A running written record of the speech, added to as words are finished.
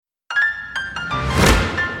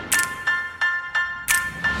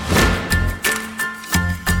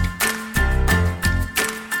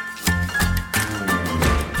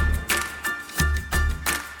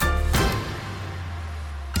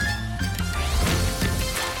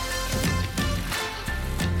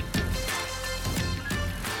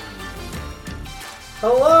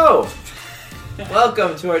Hello!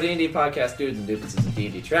 Welcome to our D&D podcast, Dudes and Duplices of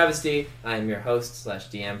D&D Travesty. I am your host /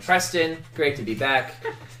 DM, Preston. Great to be back.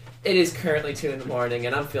 It is currently 2 in the morning,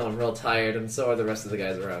 and I'm feeling real tired, and so are the rest of the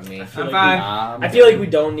guys around me. I feel like we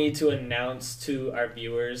don't need to announce to our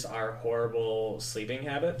viewers our horrible sleeping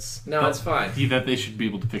habits. No, it's fine. That they should be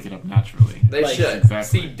able to pick it up naturally. They should.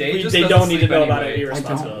 Exactly. See, Dave just They doesn't don't need to sleep know about anyway. any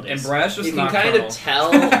responsibilities. And Brad's just You can kind nocturnal. of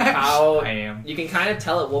tell how... I am. You can kind of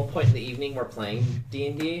tell at what point in the evening we're playing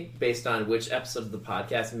D&D based on which episode of the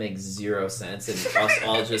podcast makes zero sense, and us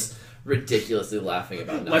all just ridiculously laughing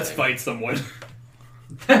about nothing. Let's fight someone.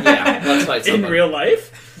 Yeah, let's fight In someone. real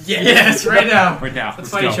life? Yes, right now. Right now. Let's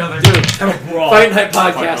fight each other. Dude, Have a brawl. Fight Night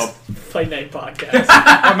Podcast. Fight Night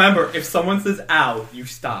podcast. Remember, if someone says "ow," you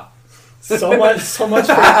stop. so much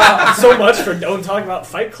for don't talk about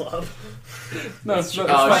Fight Club. No, it's Oh,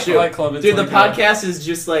 Fight, shoot. Fight Club. It's Dude, the like, podcast is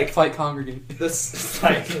just like... Fight Congregate. This...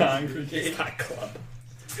 Fight Congregate. Fight Club.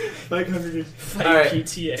 Like, Fight All right.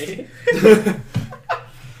 PTA.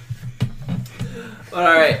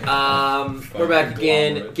 Alright, we're back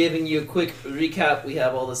again, conglomerate. giving you a quick recap. We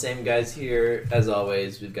have all the same guys here, as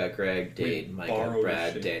always. We've got Greg, Dade, Micah, borrowed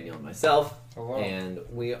Brad, shit. Daniel, and myself. Hello. And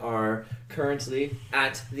we are currently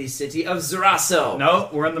at the city of Zarasso. No,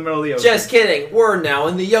 we're in the middle of the ocean. Just kidding. We're now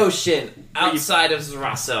in the ocean, outside of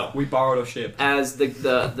Zarasso. We borrowed a ship. As the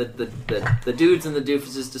dudes and the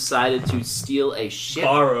doofuses decided to steal a ship.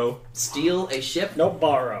 Steal a ship? No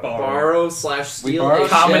borrow. Borrow / steal borrowed a a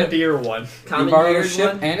ship. Commandeer one. We borrowed a Commandeered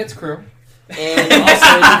ship one. and its crew. And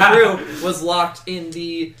also the crew was locked in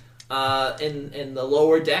the in the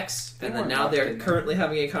lower decks, They and then weren't now locked they're in there. currently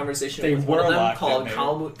having a conversation They with one of were them locked called in there.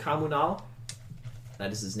 Communal.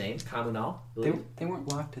 That is his name, Communal. They weren't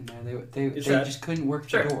locked in there. They Is that- just couldn't work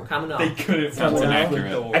Sure, the door. Communal. They couldn't Sounds open the inaccurate.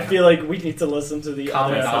 door. I feel like we need to listen to the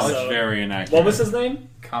Common other knowledge, episode. Very inaccurate. What was his name?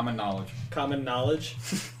 Common knowledge. Common knowledge.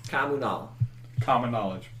 Communal. Common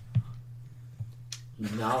knowledge.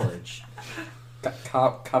 Knowledge.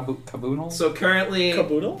 Kabunal? So currently,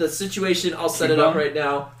 Caboodle? the situation, I'll set it up right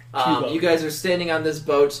now. Cuba. You guys are standing on this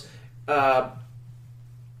boat. Brad,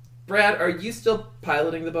 are you still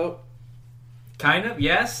piloting the boat? Kind of,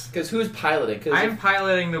 yes. Because who's piloting? 'Cause I'm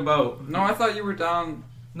piloting the boat. No, I thought you were down.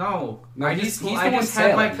 No, No, I he's just, the I one just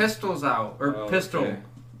have my sailing. pistols out. Or Oh, pistol. okay.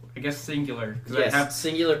 I guess singular. 'Cause yes, I have,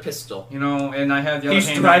 singular pistol. you know, and I have the other He's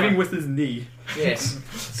hand driving on- with his knee. Yes.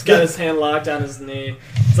 He's got his hand locked on his knee.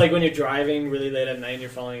 It's like when you're driving really late at night and you're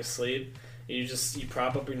falling asleep. You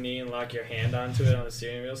prop up your knee and lock your hand onto it on the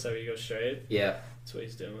steering wheel so you go straight. Yeah, That's what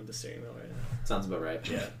he's doing with the steering wheel right now. sounds about right.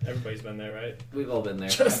 Yeah, everybody's been there, right? We've all been there.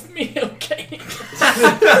 Just me, okay.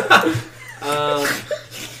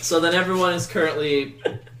 So then everyone is currently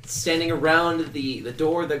standing around the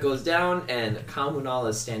door that goes down, and Kamunal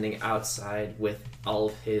is standing outside with all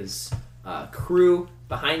of his crew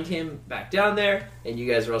behind him back down there, and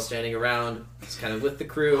you guys are all standing around just kind of with the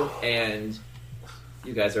crew, and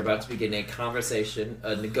you guys are about to begin a conversation,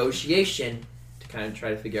 a negotiation, to kind of try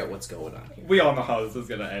to figure out what's going on here. We all know how this is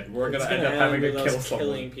gonna end. We're It's gonna end up having to with kill us someone.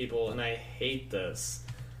 killing people, and I hate this.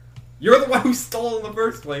 You're the one who stole in the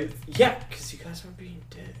first place. Yeah, because you guys are being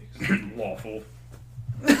dicks. Lawful.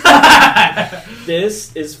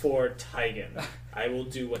 This is for Tigan. I will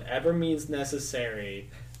do whatever means necessary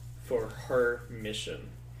for her mission.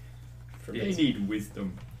 For They me. need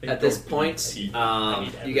wisdom. They At this don't point, need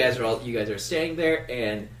teeth. you guys are standing there,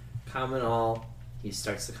 and Kamunal, he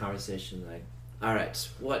starts the conversation like, "All right,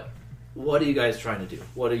 what are you guys trying to do?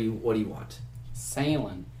 What do you want?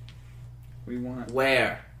 Sailing. we want.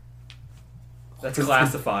 Where?" That's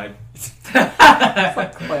classified.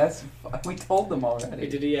 Class. We told them already. Wait,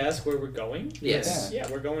 did he ask where we're going? Yes. Yeah,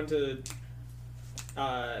 we're going to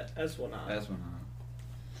Eswanah. That's one.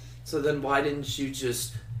 So then, why didn't you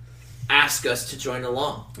just ask us to join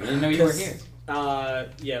along? We didn't know you were here.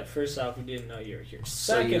 Yeah, first off, we didn't know you were here.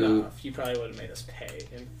 So Second you- off, you probably would have made us pay.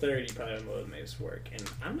 And third, you probably would have made us work. And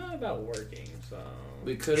I'm not about working, so...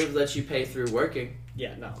 We could have let you pay through working,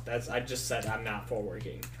 Yeah, no, I just said I'm not for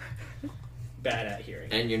working. Bad at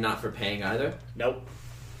hearing. and you're not for paying either. Nope.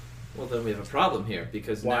 Well, then we have a problem here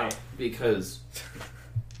because Why? now because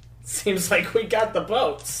Seems like we got the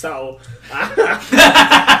boat, so... not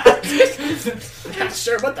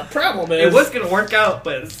sure what the problem is. It was gonna work out,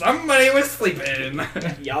 but somebody was sleeping.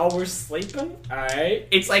 Y'all were sleeping? Alright.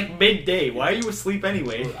 It's like midday. Why are you asleep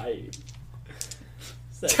anyway? Right.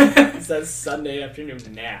 It's that Sunday afternoon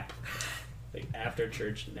nap. Like after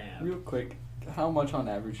church nap. Real quick, how much on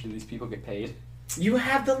average do these people get paid? You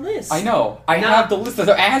have the list. I know. I have the list that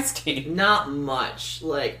they're asking. not much.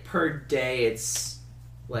 Like per day, it's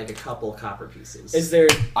like a couple copper pieces. Is there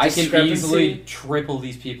I can discrepancy? easily triple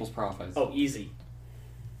these people's profits. Oh, easy.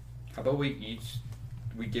 How about we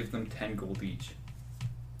give them 10 gold each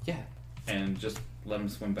Yeah. and just let them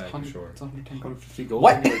swim back 100, ashore. it's 110 gold. 150 gold.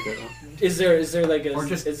 What? something like that, huh? Is there like a Or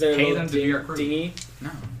just is there a pay little them to be our crew. dinghy No.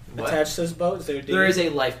 What? attached to this boat? Is there a dinghy? There is a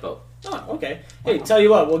lifeboat. Oh, okay. Hey, tell you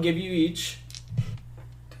what, we'll give you each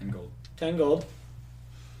 10 gold. 10 gold.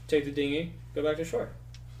 Take the dinghy, go back to shore.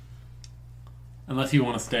 Unless you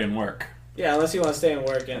want to stay and work. Yeah, unless you want to stay and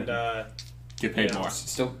work and Get paid Yeah. more.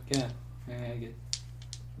 Still, yeah. Yeah, I get.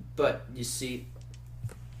 But you see,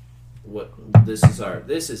 what this is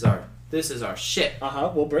our ship.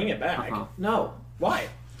 we'll bring it back. Uh-huh. No, Why?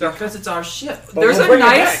 because it's our ship. But There's we'll a bring it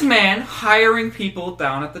nice back. man hiring people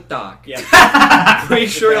down at the dock. Yeah. Pretty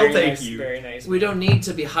sure Very he'll take nice, you. Very nice. We don't need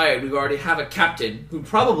to be hired. We already have a captain who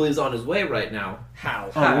probably is on his way right now.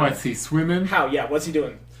 How? Oh, what's he swimming? How? Yeah. What's he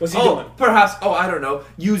doing? What's he Oh, doing? perhaps. Oh, I don't know.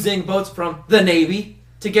 Using boats from the Navy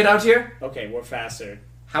to get out here. Okay, we're faster.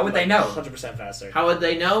 How would they know? 100% faster. How would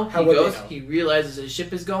they know? How He would they goes. know? He realizes his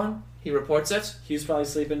ship is gone. He reports it. He was probably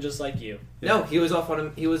sleeping just like you. No, he was off on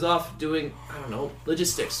him. He was off doing I don't know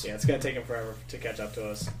logistics. Yeah, it's gonna take him forever to catch up to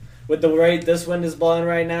us. With the rate this wind is blowing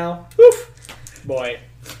right now, woof, boy,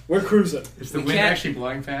 we're cruising. Is the We wind can't- actually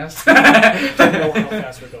blowing fast? I don't know how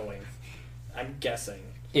fast we're going. I'm guessing.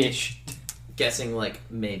 Ish. Guessing like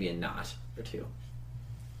maybe a knot or two.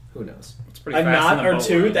 Who knows? It's pretty A fast knot in a or boat,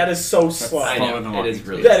 two? right? That is so slow. I slower know than it is walking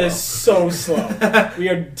really. That slow. is so slow. We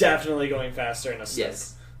are definitely going faster in a slip.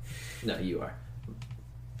 Yes. No, you are.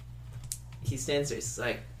 He stands there. He's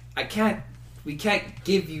like, we can't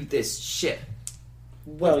give you this ship.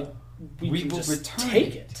 Well, we We can will just return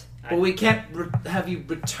take it. it. But we can't have you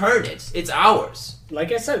return it. It's ours.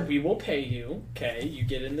 Like I said, we will pay you. Okay, you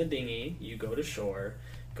get in the dinghy, you go to shore,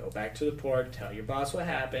 go back to the port, tell your boss what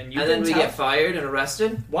happened. You And can then we tell- get fired and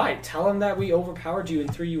arrested. Why? Tell him that we overpowered you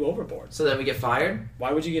and threw you overboard. So then we get fired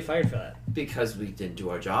Why would you get fired for that? because we didn't do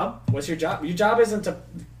our job. What's your job? Your job isn't to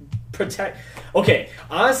protect. Okay,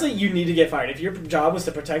 honestly, you need to get fired. If your job was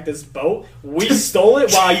to protect this boat, we stole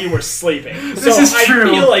it while you were sleeping. This so is I true.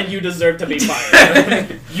 feel like you deserve to be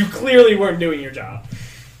fired. You clearly weren't doing your job.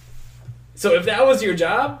 So if that was your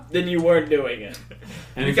job, then you weren't doing it.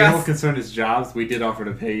 And You if your guys- whole concern is jobs, we did offer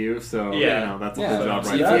to pay you, so Yeah. you know that's a Yeah, full job so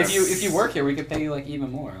right you- there. if you work here, we could pay you like even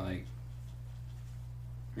more, like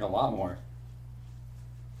a lot more.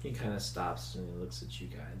 He kind of stops and he looks at you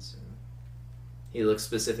guys. And he looks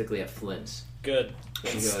specifically at Flint. Good.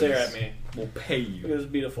 He goes- Stare at me. We'll pay Look you. at this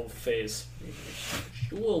beautiful face.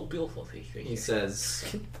 Well, beautiful face. He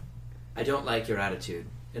says, "I don't like your attitude,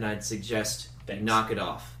 and I'd suggest you Thanks. knock it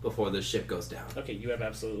off before the ship goes down." Okay, you have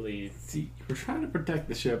absolutely. See, we're trying to protect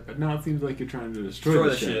the ship, but now it seems like you're trying to destroy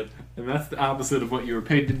the ship. And that's the opposite of what you were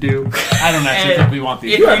paid to do. I don't actually And think we want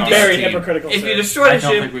these. if You you are guys on very our team. hypocritical. If sir. you destroy I the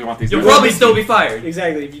don't think ship, we want these. you'll guys on probably our still team. be fired.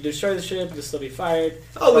 Exactly. If you destroy the ship, you'll still be fired.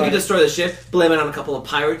 Oh, we But- could destroy the ship, blame it on a couple of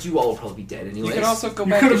pirates. You all will probably be dead anyways. You could also go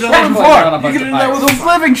You back could to have shore done that and blame it on a before. You bunch could of have done that pirates. with a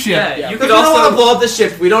living ship. Yeah, Yeah. you Because could we don't want to also. blow up the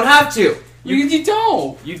ship. We don't have to. You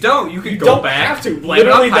don't. You don't. You could You go don't back. have to. blame it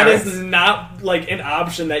on Literally, that pirates. is not like an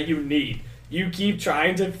option that you need. You keep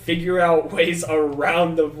trying to figure out ways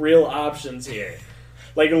around the real options here.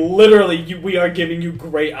 Like literally, we are giving you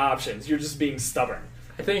great options. You're just being stubborn.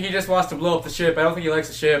 I think he just wants to blow up the ship. I don't think he likes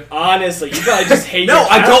the ship. Honestly, you probably just hate. No,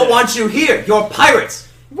 your I don't captain. want you here. You're pirates.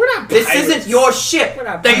 We're not. This pirates. isn't your ship. We're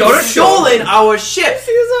not. Then You've go to pirates. stolen our ship.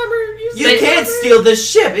 See this armor? You see this can't armor? steal the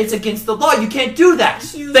ship. It's against the law. You can't do that.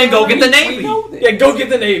 See this Then go armor? get the We Navy. know this. Yeah, go get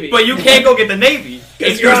the Navy. But you can't go get the Navy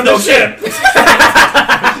because if you're there's on no the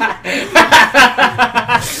ship.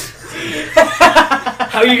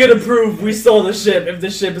 How are you gonna prove we stole the ship if the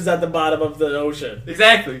ship is at the bottom of the ocean?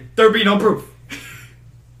 Exactly. There'd be no proof.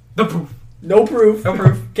 The proof. No proof. No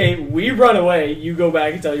proof. Okay, we run away. You go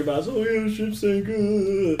back and tell your boss, "Oh yeah, the ship sank."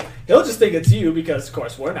 He'll just think it's you because, of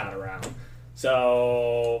course, we're not around.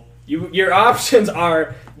 So your options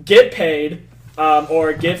are get paid,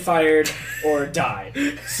 or get fired, or die.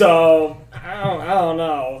 So I don't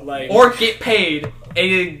know. Like Or get paid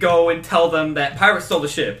and go and tell them that pirates stole the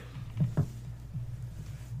ship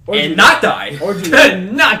or and do not die. Or do that.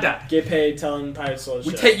 not die. get paid telling pirates stole the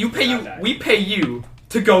We ship. take you pay not you. die. We pay you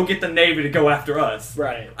to go get the Navy to go after us.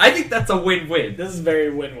 Right. I think that's a win-win. This is very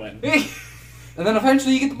win-win. And then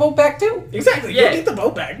eventually you get the boat back too. Exactly. Yeah. Go get the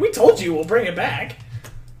boat back. We told you we'll bring it back.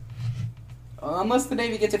 Unless the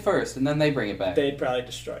Navy gets it first, and then they bring it back. They'd probably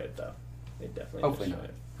destroy it though. They'd definitely Hopefully destroy not.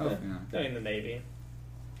 it. Hopefully not. Not in the Navy.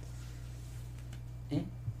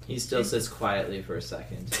 He still sits quietly for a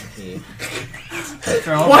second. He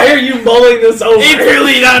Why are you mulling this over? It's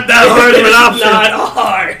really not that hard of an It's option. not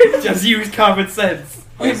hard. Just use common sense.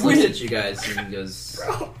 looks at you guys and he goes,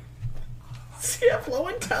 Does he have low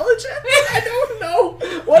intelligence? I don't know.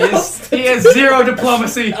 What else? He has 0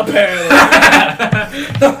 diplomacy. Apparently.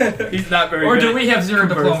 He's not very Or good. do we have 0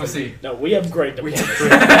 Person. diplomacy? No, we have great diplomacy.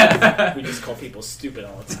 We just call people stupid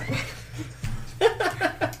all the time.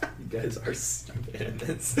 You guys are stupid in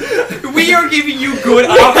this. We are giving you good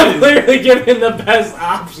I'm options. literally giving the best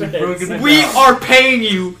options. We are paying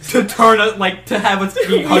you to turn us, to have us be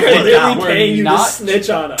We are hunted literally down. paying you to not- snitch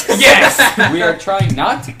on us. Yes. We are trying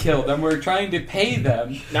not to kill them. We're trying to pay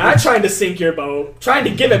them. Not trying to sink your boat, trying to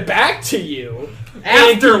give it back to you.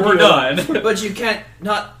 After we're you- done. But you can't,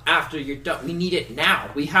 not after you're done. We need it now.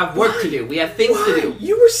 We have work to do. We have things to do.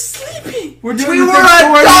 You were sleeping. We're doing We the were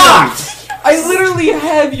thing for you. adopt! I literally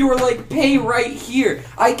have your pay right here.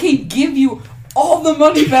 I can give you all the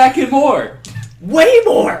money back and more. Way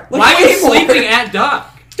more. Why are way you more. sleeping at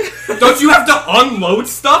dock? Don't you have to unload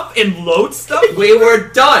stuff and load stuff? We were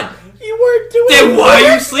done. You were doing. Then why are you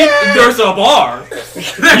work sleeping? there. There's a bar.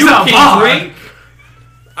 You can drink.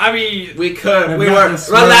 I mean, We could. I've We got were this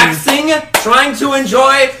really- relaxing, trying to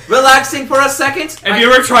enjoy, relaxing for a second. have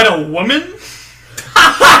you ever tried a woman?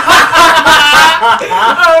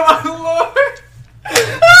 Oh my lord!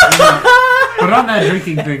 But on that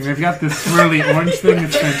drinking thing, they've got this swirly orange thing.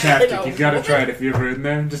 It's fantastic. You've got to try it if you're ever in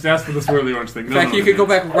there. Just ask for the swirly orange thing. In fact, you could go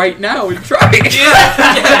back right now and try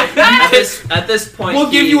it. At this point,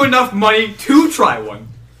 We'll give you enough money to try one.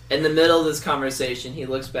 In the middle of this conversation, he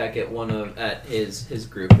looks back at his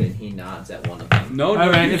group and he nods at one of them. No, All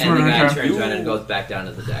right, you- it's And the murder guy time. turns around and goes back down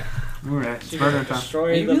to the deck. Alright, it's You're murder gonna time. Are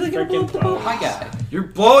destroy you the really gonna blow freaking up the boat? boat. My guy.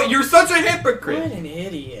 You're such a What hypocrite. an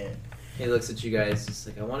idiot. He looks at you guys. He's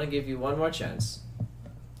like, "I want to give you one more chance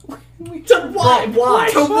Why? Why?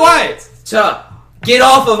 To what? to get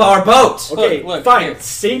off of our boat." Okay, Look, fine. here.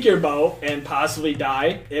 Sink your boat and possibly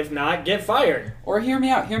die. If not, get fired. Or hear me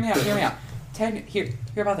out. Hear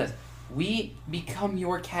about this. We become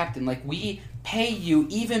your captain. We pay you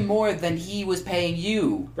even more than he was paying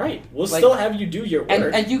you. Right. We'll Like- still have you do your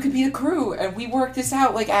work. And you could be the crew, and we work this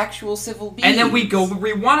out like actual civil beings. And then we go where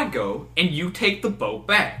we want to go, and you take the boat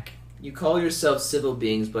back. You call yourselves civil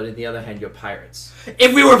beings, but on the other hand, you're pirates.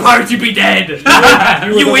 If we were pirates, you'd be dead. you were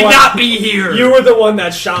You the would one- not be here. You were the one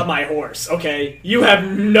that shot my horse, okay? You have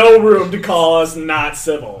no room to call us not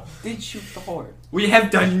civil. did shoot the horse. We have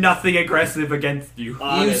done nothing aggressive against you. You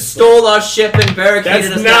Honestly. stole our ship and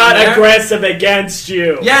barricaded That's us not down there. aggressive against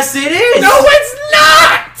you. Yes, it is. No, it's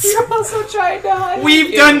not! You're also trying to hide.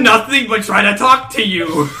 We've done nothing but try to talk to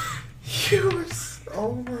you. You were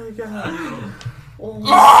oh my god. Oh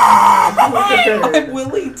my I'm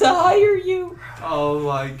willing to hire you. Oh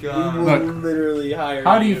my god. Look, literally hired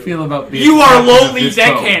how do you feel about being You are captain of lonely this boat?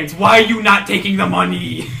 deckhands. Why are you not taking the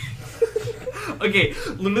money? Okay,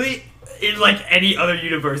 literally, in any other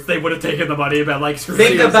universe, they would have taken the money and been screw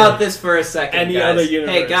Think it. about this for a second, Any guys. other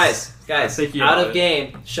universe. Hey, guys, Thinking out about of it.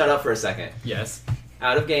 game. Shut up for a second. Yes.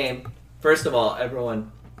 Out of game. First of all,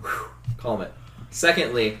 everyone, calm it.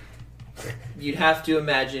 Secondly, you'd have to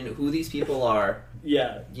imagine who these people are.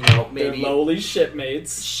 Yeah. You know, They're maybe. lowly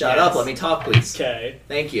shipmates. Shut Yes. up. Let me talk, please. Okay.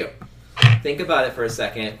 Thank you. Think about it for a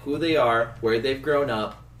second. Who they are, where they've grown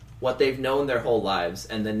up, what they've known their whole lives,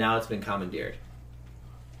 and then now it's been commandeered.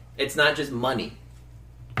 It's not just money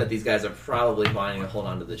that these guys are probably wanting to hold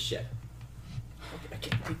on to this ship.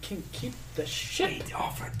 They can keep the ship.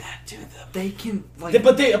 offered that to them. They can,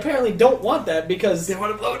 But they apparently don't want that because they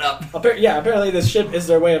want to blow it up. apparently this ship is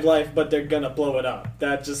their way of life, but they're gonna blow it up.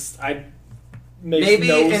 That just makes Maybe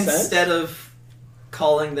no instead sense. of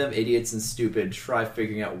calling them idiots and stupid, try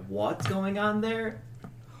figuring out what's going on there.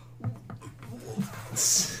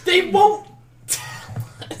 They won't.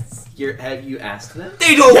 Have you asked them?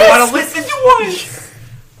 They don't Yes! want to listen to us.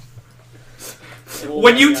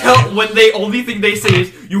 When you when the only thing they say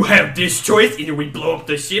is, you have this choice, either we blow up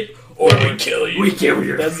the ship, or we kill you. We kill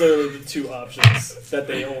you. That's literally the two options that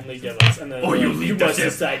they only give us, and then Or you like, leave you the must ship.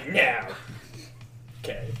 decide now.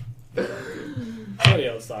 Okay. Somebody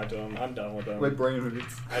else talk to him. I'm done with them. brain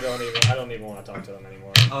hurts. I don't even want to talk to them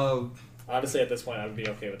anymore. Oh. Honestly, at this point, I would be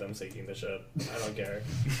okay with them sinking the ship. I don't care.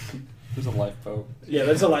 There's a lifeboat. Yeah,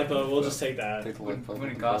 there's a lifeboat. We'll just take that. Take the lifeboat.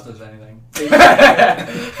 Wouldn't cost us anything. It's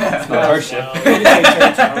not our ship. Well, we can take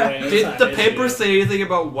turns our way, it's Did not the an paper issue. say anything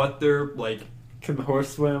about what they're Can the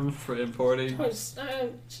horse swim? for importing? Just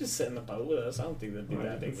sit in the boat with us. I don't think that'd be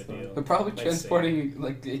that big of a deal. They're probably Let's transporting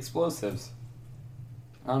the explosives.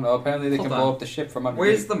 I don't know. Apparently they Hold can on. blow up the ship from underneath.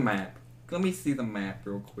 Where's the map? Let me see the map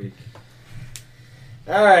real quick.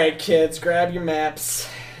 All right, kids, grab your maps.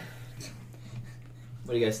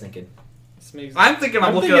 What are you guys thinking? This makes, I'm thinking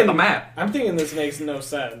I'm looking at the map. I'm thinking this makes no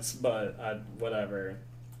sense, but whatever.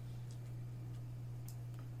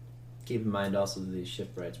 Keep in mind also that these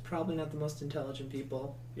shipwrights probably not the most intelligent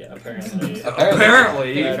people. Yeah, apparently.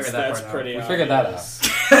 Apparently. That's pretty We figured that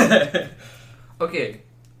obvious. Okay,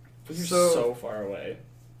 You're So- so far away.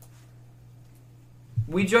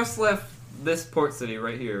 we just left this port city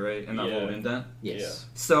right here, right? In that Yeah. little indent. Yes.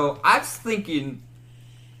 So I was thinking,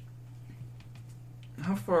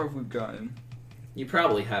 how far have we gotten? You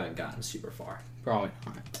probably haven't gotten super far. Probably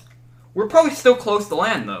not. We're probably still close to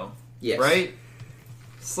land, though. Yes. Right?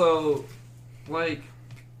 So, like,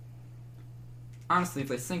 honestly, if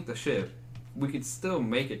they sink the ship, we could still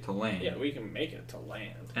make it to land. Yeah, we can make it to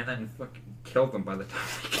land. And then fucking kill them by the time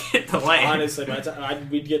we get to land. Honestly,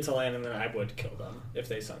 we'd get to land and then I would kill them if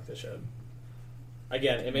they sunk the ship.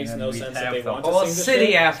 Again, it makes And no we'd sense that have they the want to whole sink the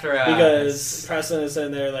city ship. after us. Because Preston is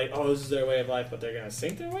in there like, oh, this is their way of life, but they're gonna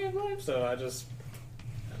sink their way of life. So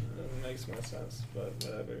it makes more sense. But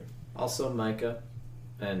whatever. Also, Micah,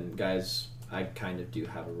 and guys, I kind of do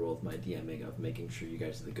have a role with my DMing of making sure you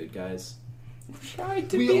guys are the good guys. Try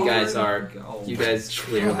to You be. guys are. Oh. You guys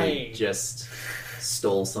clearly Trying. just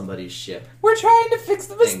stole somebody's ship. We're trying to fix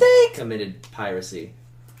the and mistake. Committed piracy.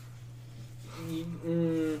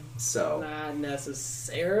 So Not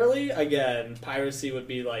necessarily. Again, piracy would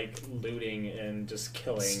be like looting and just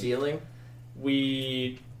killing. stealing.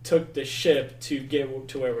 We took the ship to get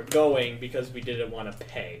to where we're going because we didn't want to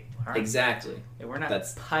pay. Exactly. Yeah, we're not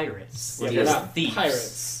That's- pirates. Yeah, Steal. we're We're not thieves.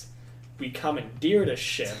 pirates. We commandeered a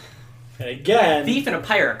ship, and again, Thief and a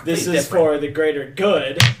pirate. Are this is completely different. for the greater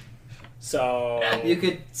good. So You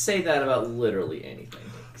could say that about literally anything.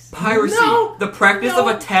 Piracy. No! The practice No!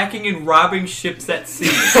 of attacking and robbing ships at sea.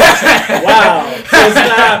 wow, so it's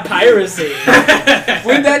not piracy.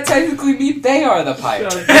 Would that technically mean they are the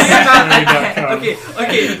pirates? Okay.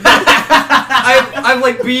 I'm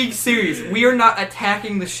like being serious. We are not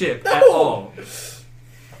attacking the ship at No. all.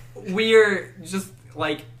 We are just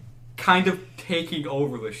like kind of taking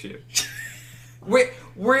over the ship. We're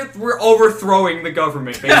overthrowing the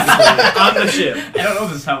government basically on the ship. I don't know if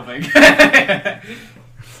this is helping.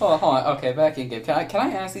 Hold on. Okay, back in game. Can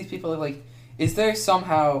I ask these people like, is there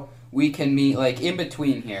somehow we can meet like in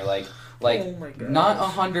between here, like Oh my gosh. not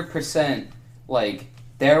 100% like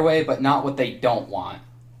their way, but not what they don't want.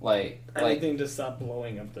 Like Anything to stop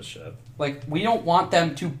blowing up the ship. we don't want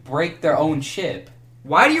them to break their own ship.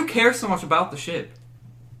 Why do you care so much about the ship?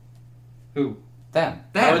 Who? Them. Why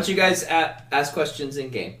That don't you guys ask questions in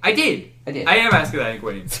game? I did. I did. I am asking that,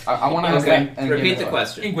 Ingwin. I want to ask Okay. that. and Repeat give the it-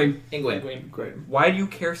 question. Ingwin, Ingwin. why do you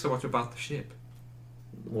care so much about the ship?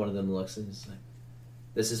 One of them looks and is like,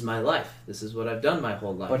 "This is my life. This is what I've done my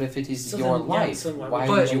whole life. But if it is So your then, yeah, life, so why why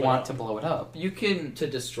would would you you blow it want up? to blow it up? You can. to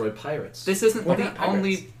destroy pirates." This isn't We're the not pirates.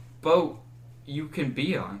 only boat you can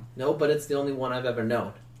be on. No, but it's the only one I've ever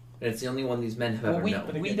known. And it's the only one these men have Well, ever we, known.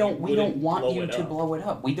 But we again, don't you we don't wouldn't want blow you it to up. blow it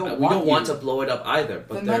up. We don't we want don't you. want to blow it up either,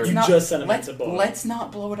 but Then they're let's You not, just sent 'em let's, into blow it up. let's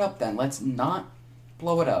not blow it up then. Let's not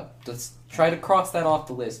blow it up. Let's try to cross that off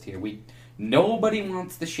the list here. Nobody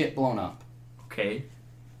wants the ship blown up. Okay.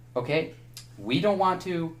 Okay? We don't want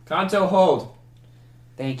to. Kanto, hold.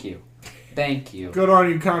 Thank you. Thank you. Good on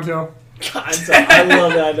you, Kanto. God, so I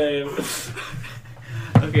love that name.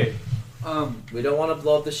 Okay. we don't want to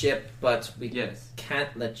blow up the ship, but we Yes.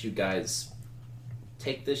 can't let you guys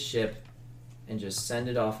take this ship and just send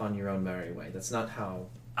it off on your own merry way. That's not how.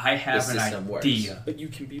 I have The an system works. idea. But you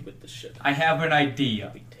can be with the ship. I have an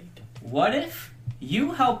idea. We take it. What if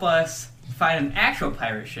you help us find an actual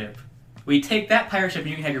pirate ship? We take that pirate ship and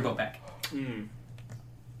you can have your boat back. Mm,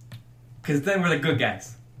 Because then we're the good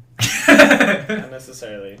guys. not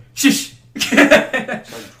necessarily. Shush! Shall I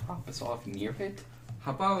drop us off near it?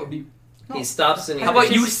 How about He stops and he. how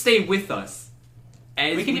about you stay with us?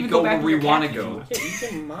 And We can even go go back where we to your want to captain go. if Yeah, you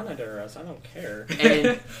can monitor us. I don't care.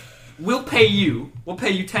 And we'll pay you. We'll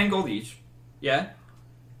pay you 10 gold each. Yeah?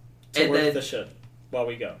 To And work then- the ship while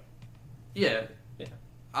we go. Yeah. Yeah.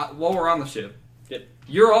 While we're on the ship. Yep.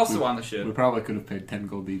 You're also on the ship. We probably could have paid 10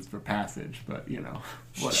 gold each for passage, but you know,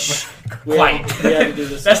 whatever. We Quite. Had, we had to do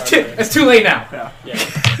this. That's the too. hard way. That's too late now.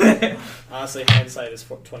 Yeah. Honestly, hindsight is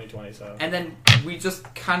 2020. So. And then we just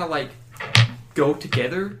kind of like go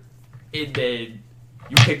together, and then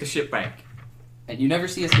you take the ship back. And you never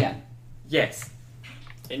see us again. Yes.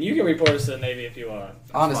 And you can report us to the Navy if you want.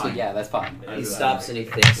 Honestly, fine. yeah, that's fine. He stops and he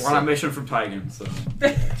thinks. We're on a mission from Tygan, so.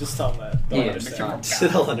 Just tell them that. They'll Yeah, understand.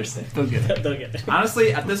 They'll understand. They'll get it. They'll get it.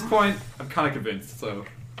 Honestly, at this point, I'm kind of convinced, so.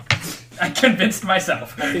 I convinced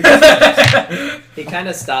myself. I think that's- He kind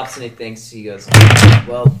of stops and he thinks. He goes,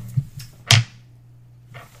 "Well,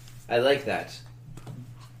 I like that.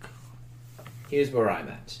 Here's where I'm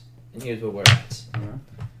at, and here's where we're at.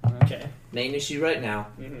 okay. Main issue right now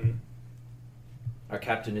Mm-hmm. Our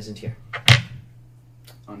captain isn't here.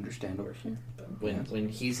 Understandable. When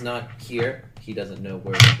he's not here, he doesn't know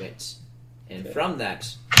where he went. And from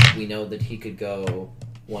that, we know that he could go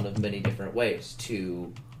one of many different ways,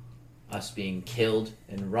 to us being killed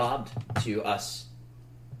and robbed, to us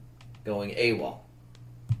going AWOL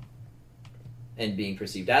and being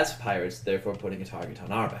perceived as pirates, therefore putting a target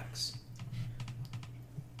on our backs.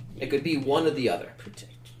 It could be one or the other.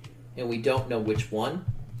 And we don't know which one,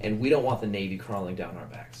 and we don't want the Navy crawling down our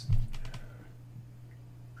backs.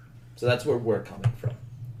 So that's where we're coming from.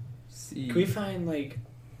 Can we find, like,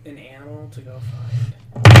 an animal to go find?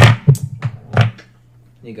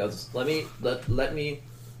 He goes, let me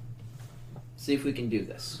see if we can do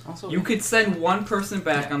this. Also, You could send one person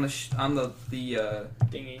back on the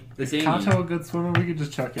Dingy. the dinghy. Kanto a good swimmer? We could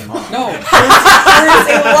just chuck him off. no, there is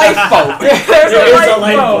a lifeboat. There is a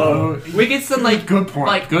lifeboat. Oh, We could send like good point.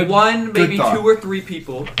 like good. one, maybe thought. 2 or 3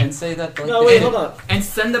 people, And say that. Like, No, wait, And- hold on. and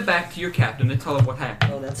send them back to your captain and tell him what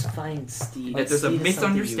happened. Oh, that's fine, Steve. That there's a Steve is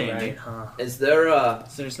something you misunderstanding. write, huh? Is there a...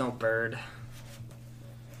 So there's no bird.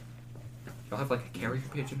 You'll have like a carrier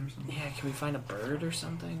pigeon or something. Yeah, can we find a bird or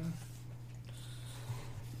something?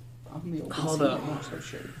 on the open Hold sea, up. I'm not so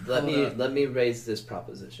sure. Let me raise this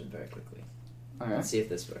proposition very quickly. Okay. Let's see if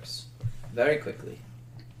this works. Very quickly.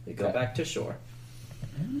 We go Okay. back to shore.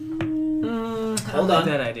 I don't Hold like on.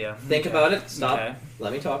 that idea. Think about it. Stop. Okay.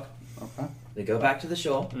 Let me talk. Okay. We go back to the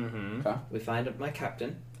shore. Mm-hmm. We find my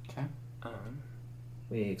captain. Um,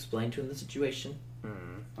 We explain to him the situation.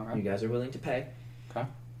 Okay. You guys are willing to pay. Okay.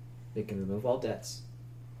 We can remove all debts.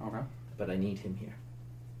 Okay. But I need him here.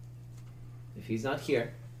 If he's not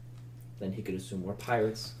here, then he could assume we're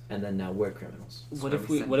pirates, and then now we're criminals. what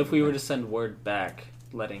if we were to send word back,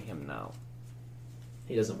 letting him know?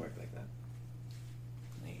 He doesn't work like that.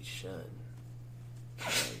 He should.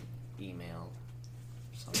 Like, email.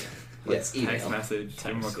 Something. Yes, email. Text message, give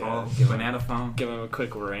him a Text, call, yeah. banana phone. Give him a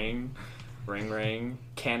quick ring. Ring.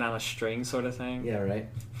 Can on a string sort of thing. Yeah, right.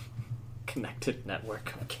 Connected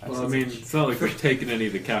network. Okay. Well, I mean, it's not like we're taking any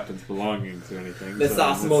of the captain's belongings or anything. That's so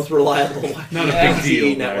not the most reliable Not a big LTE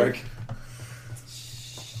deal, network.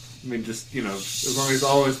 I mean, just, you know, as long as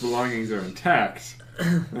all his belongings are intact,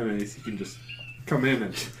 then he can just come in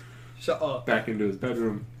and Shut up. back into his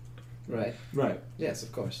bedroom. Right. Right. Yes,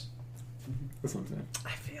 of course. That's what I'm saying.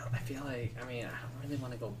 I feel like, I mean, I don't really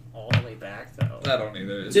want to go all the way back, though. I don't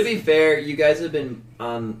either. To be fair, you guys have been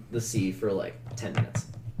on the sea for like 10 minutes.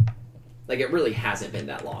 Like, it really hasn't been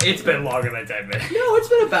that long. It's been longer than 10 minutes. No,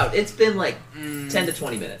 it's been like 10 to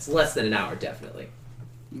 20 minutes. Less than an hour, definitely.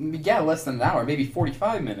 Yeah, less than an hour, maybe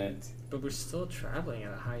 45 minutes. But we're still traveling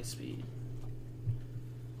at a high speed.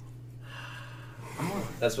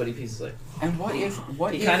 That's what he's like. And what if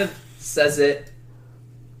He kind of says it.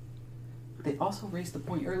 they also raised the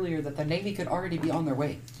point earlier that the Navy could already be on their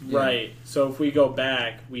way. Yeah. Right. So if we go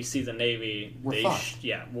back, we see the Navy. We're fucked.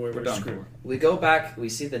 We're done screwed. We go back, we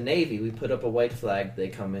see the Navy, we put up a white flag, they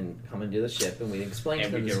come into the ship, and we explain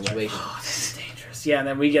And to them we the get away. situation. Oh, this is dangerous. Yeah, and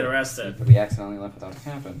then we get arrested. We accidentally left without a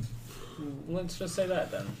captain. Let's just say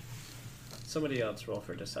that then. Somebody else roll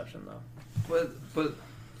for deception, though. But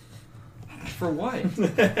for what?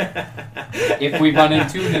 If we run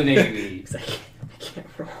into the Navy. I can't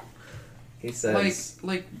roll. He says,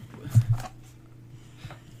 like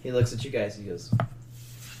he looks at you guys, he goes,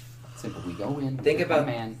 Simple, we go in. Think about-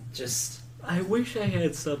 man. just, I wish I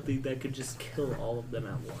had something that could just kill all of them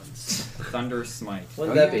at once. thunder smite.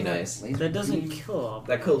 wouldn't that be nice? laser That doesn't beam. kill all of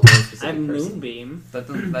them. That killed one I specific have person. Moonbeam,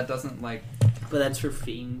 That doesn't like but that's for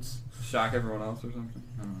fiends. shock everyone else or something.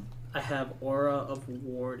 I don't know. I have Aura of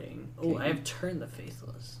Warding. Oh, Okay. I have Turn the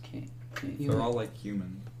Faithless. Can't you- They're all like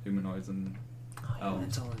humanoids, and Oh, yeah, Oh.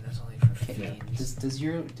 that's only for Okay, fiends. Does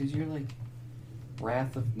your like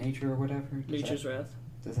Wrath of Nature or whatever? Nature's Wrath.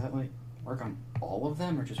 Does that like work on all of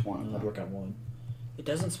them or just one of I'd them? work on one. It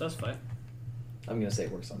doesn't specify. I'm gonna say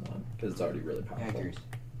it works on one, because it's already really Yeah, powerful. curious.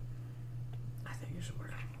 I think you should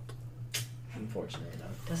work on Unfortunately, no.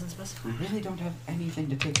 it. Doesn't specify. We really don't have anything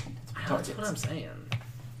to take on That's targets. what I'm saying.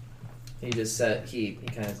 He just said, he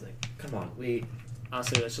kind of like, come on, we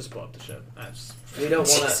Honestly, let's just blow up the ship. don't want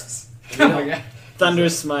to... Oh my god.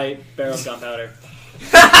 Thunderous Smite, Barrel of Gunpowder.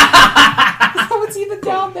 Someone's even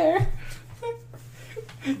down there.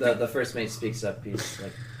 The first mate speaks up, he's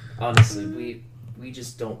like, honestly, we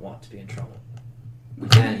just don't want to be in trouble. We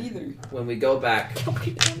can't either. When we go back,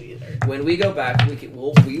 We don't either.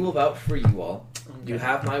 we will vouch for you all. You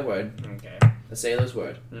have my word, Okay. a sailor's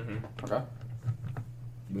word. Mm-hmm. Okay.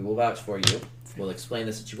 We will vouch for you. We'll explain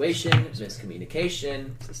the situation,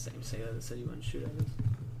 miscommunication. It's the same sailor that said you wouldn't shoot at us.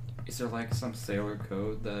 Is there like some sailor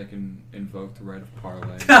code that I can invoke to write a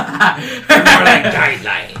parlay?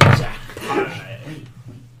 Guidelines.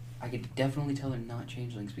 I could definitely tell they're not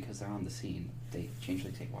changelings because they're on the scene. They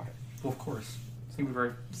changelings take water. Well, of course. I think we've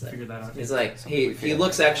already figured that out. He's like, Something we he figured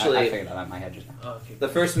looks out. I actually. figured that out in my head just now. Oh, okay. The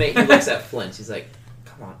first mate, he looks at Flint. He's like,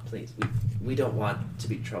 "Come on, please. We don't want to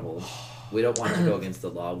be troubled. We don't want to go against the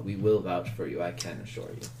law. We will vouch for you. I can assure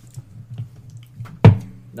you.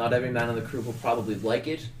 Not every man on the crew will probably like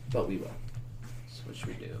it, but we will." So what should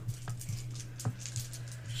we do?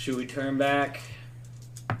 Should we turn back?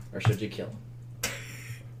 Or should you kill him?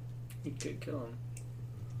 You could kill him.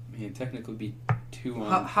 I mean, it'd technically be 2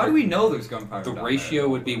 on. How do we know there's gunpowder? The down ratio there?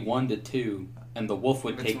 would be 1 to 2, and the wolf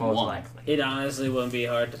would It's take most 1. likely. It honestly wouldn't be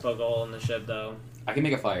hard to poke a hole in the ship, though. I can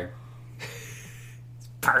make a fire.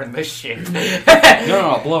 Burn the ship. No,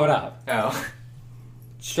 I'll blow it up. Oh.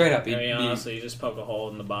 Straight up. I mean, honestly, you just poke a hole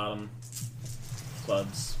in the bottom.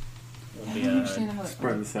 Floods. Wouldn't be hard. how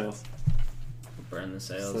Spread the sails. Burn the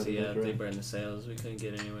sails. Set it Yeah, up if they right. burn the sails, we couldn't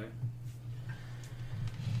get anywhere.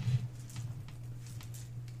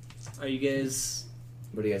 Are you guys?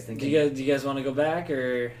 What are you guys Do thinking? you guys want to go back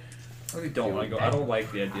or? I really don't want to go. I don't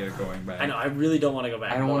like the idea of going back. I know. I really don't want to go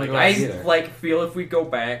back. I don't but, wanna like, go I either. like feel if we go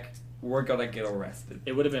back, we're gonna get arrested.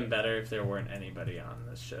 It would have been better if there weren't anybody on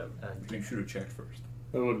this ship. You should have checked first.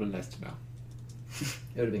 That would have been nice to know. It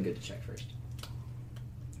would have been good to check first.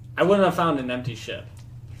 I wouldn't have found an empty ship.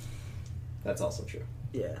 That's also true.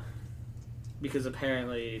 Yeah. Because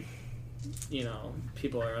apparently,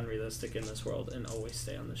 people are unrealistic in this world and always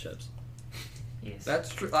stay on the ships. Yes.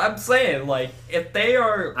 That's true. I'm saying, like, if they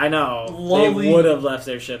are, I know. Lowly- They would have left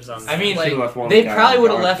their ships on. I mean, Should've left one they guy probably on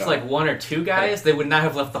would have guard, left though. like 1 or 2 guys. They would not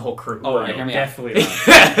have left the whole crew. Oh, right, hear me out. definitely,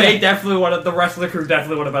 not. They definitely would have. The rest of the crew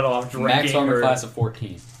definitely would have been off drinking. Max armor or, class of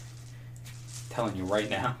 14. Telling you right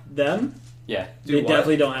now. them, Yeah. Do they what?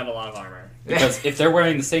 definitely don't have a lot of armor. Because if they're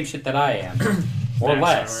wearing the same shit that I am, or Max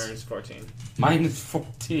less, armor is 14. mine is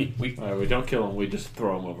 14. We Alright, we don't kill him, we just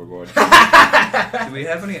throw him overboard. Do we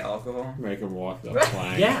have any alcohol? Make him walk the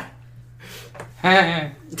plank. Yeah.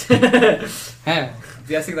 yeah. I'm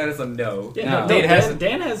guessing that is a no. Yeah, No. no, Date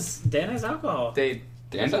has Dan has alcohol. They.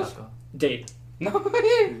 Dan does? Date. No.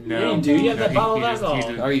 Yeah, you do. You have that bottle of just-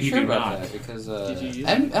 alcohol. Are you he sure did about not. that? Because Did you use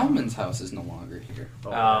it? Elman's house is no longer here. Oh,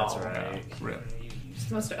 Oh, that's right. really? You used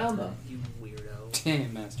Mr. Elmo. You weirdo.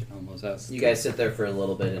 Damn, Master Elmo's house. You guys sit there for a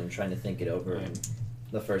little bit and trying to think it over, and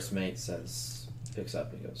the first mate picks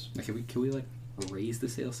up and goes, Like, can we like raise the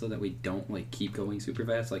sail so that we don't like keep going super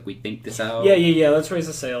fast? Like we think this out. Yeah. Let's raise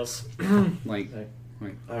the sails. Like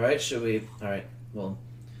 "All right, should we? All right. Well,"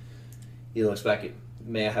 he looks back at.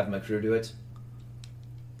 "May I have my crew do it?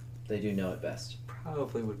 They do know it best."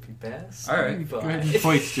 Probably would be best. All right. Go ahead and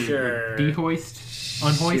hoist it. Sure. Dehoist?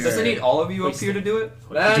 Unhoist? Does it need all of you up here to do it?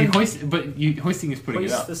 Do you hoist, but hoisting is putting it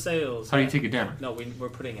Hoist up. the sails. How do you take it down? No, we're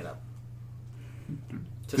putting it up.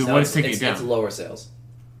 To Then sell what is it. taking it It's down? lower sails.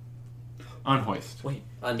 Unhoist.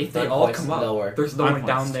 If they all come up, lower. there's no one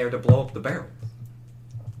down Unhoist. there to blow up the barrel.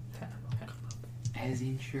 as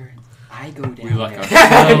insurance, I go down We luck there.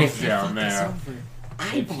 ourselves down there.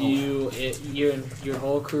 If your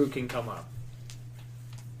whole crew can come up.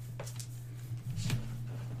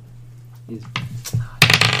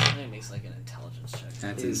 It makes like an intelligence check.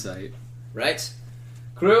 That's insight. Right?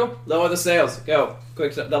 Crew, lower the sails. Go.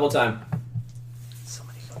 Quick, double time.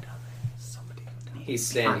 Somebody go down there. Somebody go down there. He's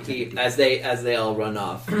standing. He as they all run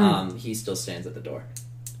off. He still stands at the door.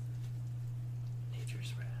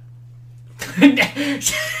 Nature's red.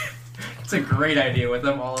 It's a great idea with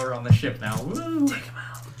them all around the ship now. Woo! Take him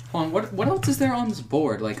out. Hold on, what else is there on this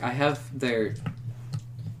board? Like I have their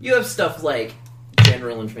You have stuff like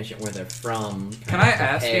general information, where they're from. Can I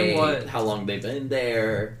ask him what- how long they've been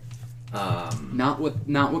there? not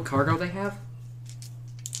what cargo they have.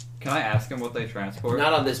 Can I ask him what they transport?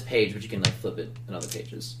 Not on this page, but you can like flip it in other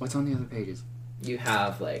pages. What's on the other pages? You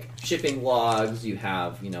have like shipping logs. You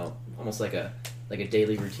have almost like a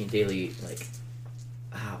daily routine, what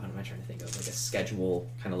am I trying to think of? Like a schedule,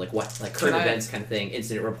 kind of like current Can I- events kind of thing,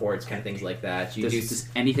 incident reports, kind of things like that. You do Does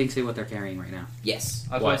anything say what they're carrying right now? yes.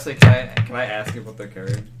 I was What? about to say, can I ask him what they're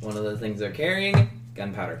carrying? One of the things they're carrying,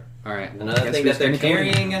 gunpowder. All right. well, I Another guess thing we're that they're just gonna go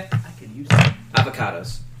in. carrying, I could use that.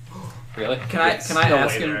 avocados. Really? Can I Yes. can I No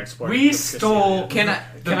ask way they're him? exporting We to stole Can I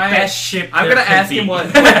the can I best ship. I'm there gonna could ask him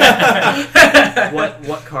be.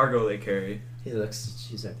 what cargo they carry. He looks.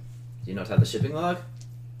 She's like, "Do you not have the shipping log?"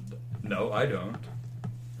 No, I don't.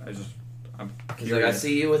 I'm He's like, "I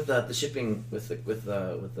see you with the shipping with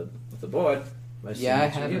the board." I assume Yeah, I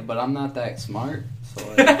it's have you." it, but I'm not that smart.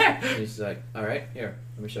 So I, He's like, "All right, here,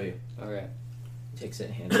 let me show you." all right. He takes it,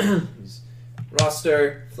 hands it. He's,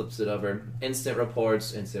 roster, flips it over. Instant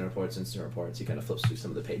reports, instant reports, instant reports. He kind of flips through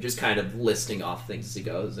some of the pages, kind of listing off things as he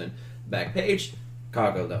goes. And back page,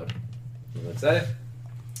 cargo load. He looks at it.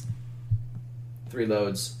 3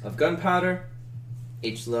 loads of gunpowder.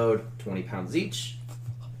 Each load, 20 pounds each.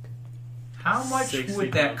 How much 60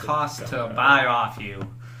 would that pounds of cost to gunpowder. buy off you?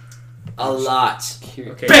 A lot.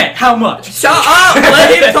 Okay. Bet how much? Shut up!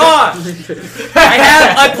 Let him talk! I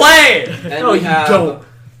have a plan! And No, we you have don't.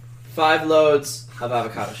 5 loads of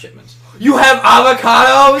avocado shipments. You have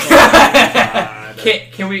avocados? God.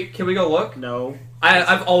 Can we go look? No.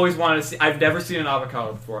 I've always wanted to see. I've never seen an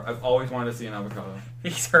avocado before. I've always wanted to see an avocado.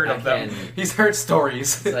 He's heard I of them. can- He's heard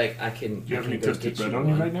stories. It's like, I can. Do you have I can any go toasted get bread on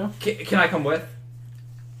you one. right now? Can I come with?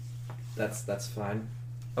 That's fine.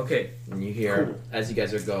 Okay. And you hear, Cool. as you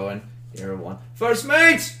guys are going, you hear one. First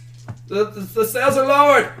mate! The sails are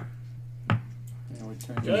lowered!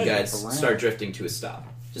 And you guys start drifting to a stop.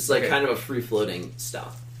 Just like Okay. kind of a free-floating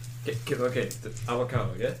stop. Okay. The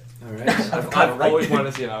avocado, yeah? Alright. I've always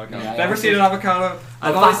wanted to see an avocado. Yeah, I never also- seen an avocado.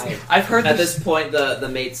 I've heard At this. this point, the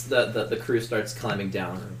mates, the crew starts climbing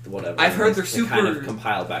down, or whatever. I've heard and they're they kind of super-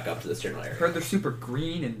 compile back up to this general I've area. heard they're super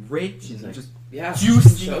green and rich She's and like- just Yeah,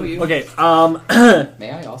 Juicy. Show you. Okay.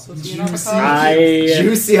 May I also see an Juicy. avocado? I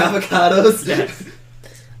Juicy avocados. Yes.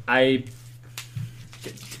 I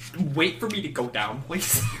wait for me to go down,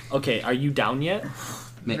 please. okay. Are you down yet?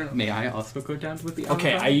 May I also go down with the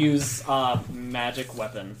Okay. avocado? I use magic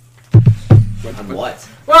weapon. On what?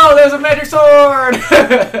 Whoa, there's a magic sword!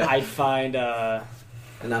 I find An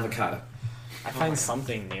avocado.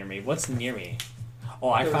 something near me. What's near me? Oh,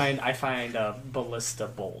 I find a ballista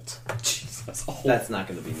bolt. Jesus. Oh. That's not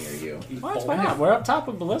going to be near you. What? Why not? We're up top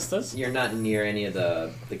with ballistas. You're not near any of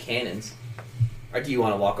the cannons. Or do you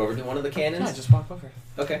want to walk over to one of the cannons? Yeah, just walk over.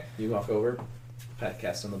 Okay, you walk over. Pat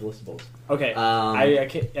cast on the ballista bolts. Okay. Um, I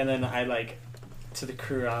and then I like to the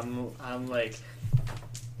crew. I'm like,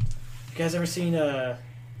 you guys ever seen a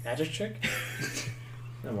magic trick?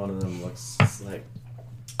 And one of them looks just like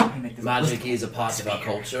magic is a part of our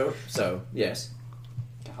culture. So yes,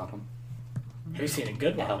 Got him. Have you seen a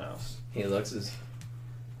good one Yeah. though? he looks as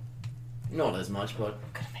not as much, but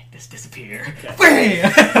I'm gonna make this disappear. What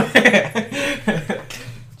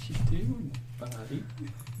you doing, buddy?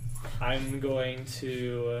 I'm going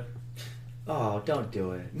to. oh, don't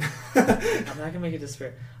do it. I'm not gonna make it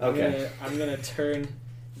disappear. Okay. I'm gonna turn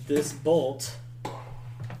this bolt.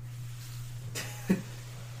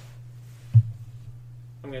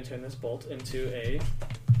 I'm gonna turn this bolt into a.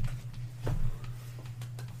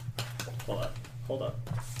 Hold up.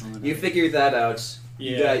 You figured that out.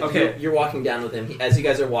 You Yeah. guys, Okay. You're walking down with him. As you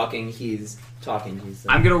guys are walking, he's talking. He's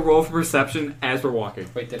like, I'm gonna roll for perception as we're walking.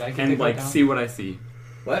 Wait, did I get to And go like down? see what I see.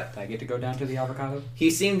 what? Did I get to go down to the avocado? He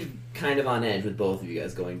seemed kind of on edge with both of you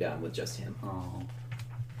guys going down with just him. Oh.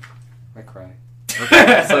 I cry.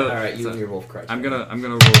 Okay, so All right, you so and your wolf crouch. I'm gonna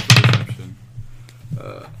roll for perception.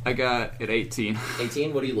 I got an 18.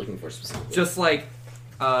 18. What are you looking for specifically? Just like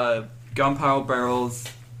gunpowder barrels,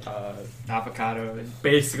 Avocado.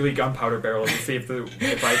 basically gunpowder barrels, to see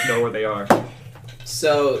if I know where they are.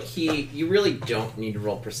 So you really don't need to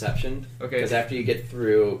roll perception. Okay. Because after you get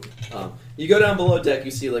through, you go down below deck,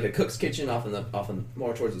 you see like a cook's kitchen often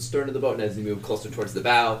more towards the stern of the boat, and as you move closer towards the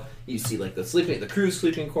bow, you see like the crew's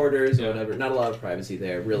sleeping quarters or Yeah. whatever. Not a lot of privacy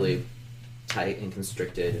there, really tight and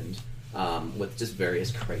constricted, and with just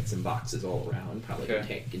various crates and boxes all around, probably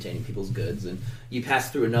Okay. containing people's goods. And you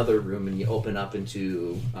pass through another room, and you open up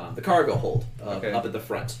into the cargo hold Okay. up at the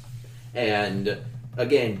front, and.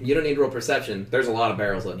 Again, you don't need to roll perception. There's a lot of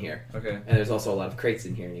barrels in here. Okay. And there's also a lot of crates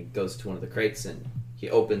in here. And he goes to one of the crates and he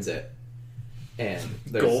opens it. And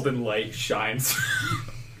there's Golden light shines.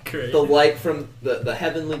 Great. the light from the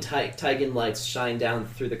heavenly Tigan lights shine down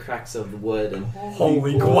through the cracks of the wood. And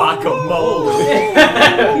Holy guacamole!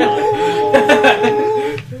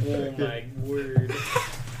 Oh my word!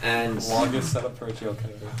 and Longest setup for a joke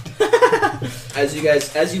ever. as you walk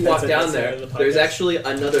That's it, down that's the there, end of the there's podcast. actually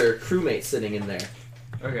another crewmate sitting in there.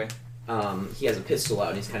 Okay. He has a pistol out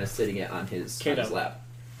and he's kind of sitting it on his Kanto. lap.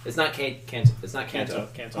 It's not Kanto. It's not Kanto.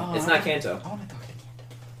 Canto. Oh, It's not Kanto. I want to talk to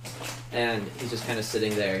Kanto. And he's just kind of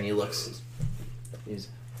sitting there, and he looks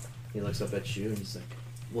up at you, and he's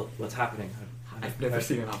like, "What's happening?" I've never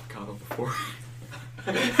seen an avocado before.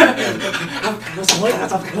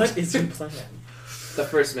 What is your plan? The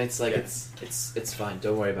first mate's like, Yeah. "It's fine.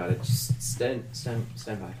 Don't worry about it. Just stand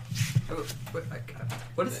by."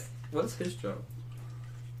 What is his job?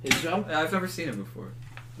 His job? I've never seen him before.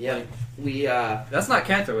 Yeah, we That's not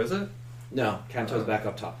Kanto, is it? no, Kanto's back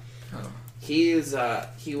up top. Oh. He was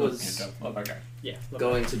Okay. Yeah.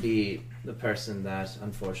 going to be the person that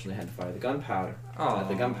unfortunately had to fire the gunpowder. Oh.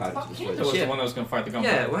 The gunpowder to destroy Kanto the was the ship. one that was going to fight the gun.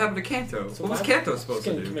 Yeah, what happened to Kanto? So What was why- Kanto supposed to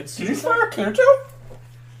Gonna do? commit Did you suicide? fire Kanto?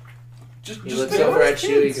 Just, He looks be over honest, at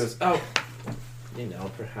you. He kids. goes, "Oh,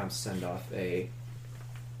 perhaps send off a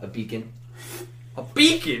beacon, A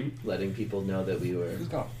beacon? letting people know that we were Who's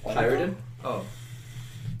got pirated." Oh.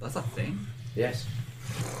 That's a thing? Yes,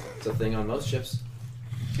 it's a thing on most ships.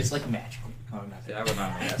 It's like magic. Oh, no. Yeah, I would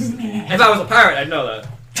not guess. If I was a pirate, I'd know that.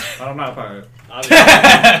 But I'm not a pirate. Obviously,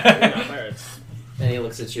 we're not pirates. And he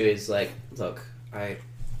looks at you. He's like, "Look,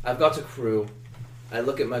 I've got a crew. I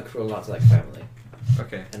look at my crew a lot like family,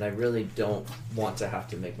 Okay. and I really don't want to have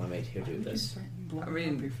to make my mate here do this." I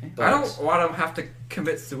mean, But- I don't want him to have to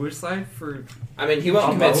commit suicide for... I mean, he won't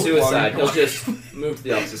I'll commit vote. suicide. He'll just move to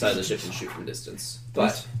the opposite side of the ship and shoot from distance.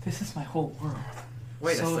 But This is my whole world.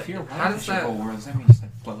 Wait so a if you're second. alive, How it's does your that... whole world. Does that mean just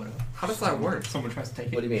like blow it up? How does that work? Someone tries to take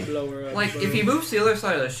it. what do you mean? Blow her up, Like, blow if her he up. moves to the other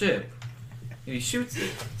side of the ship, and he shoots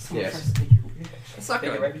it, Someone Yes. tries to take your wish. it's not Take it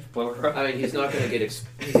going right, just blow her up. I mean, he's not going to he's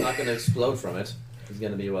not going to explode from it. He's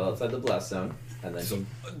going to be well outside the blast zone, and then So-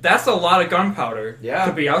 That's a lot of gunpowder Yeah.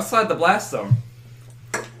 to be outside the blast zone.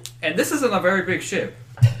 And this isn't a very big ship.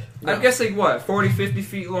 No. I'm guessing, what, 40, 50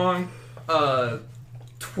 feet long,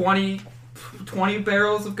 20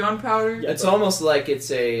 barrels of gunpowder? Yeah. it's almost like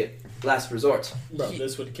it's a last resort. Bro,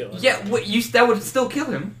 this would kill him. Yeah, that would still kill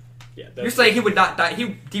him. Yeah, You're saying he would not die.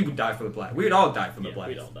 He would die for the blast. We would all die from the yeah, blast.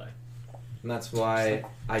 we'd all die. And that's why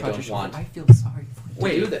I Touch your don't shoulder. want I feel sorry for you. to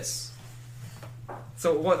Wait. do this.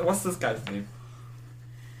 So what's this guy's name?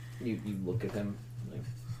 You look at him. Like,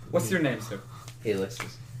 What's your name, sir? Helix?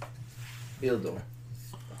 Bildor.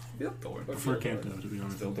 Vildor. For Kanto, to be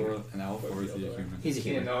honest. Vildor an elf or is he a human? He's a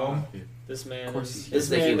human. This man Of course is. he This is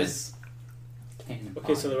the man human. is-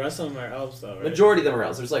 Okay, so the rest of them are elves, though, right? Majority of them are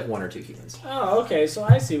elves. There's like one or two humans. Oh, okay, so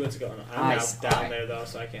I see what's going on. I I'm see. now down there, though,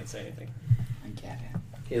 so I can't say anything. I get it.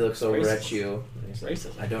 He looks over Racist. at you. And he's like,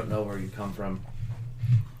 Racist. I don't know where you come from.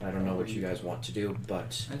 I don't know what you guys want to do,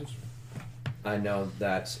 but I know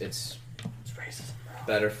that it's It's racism, bro.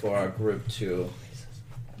 better for our group to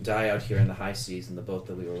die out here in the high seas in the boat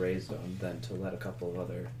that we were raised on than to let a couple of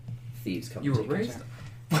other thieves come You and were take raised.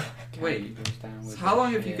 us. Wait, Goes down with So how the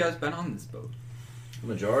long have you ship. guys been on this boat?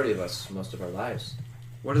 Majority of us, most of our lives.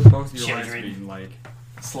 What has most of your lives Children. been like?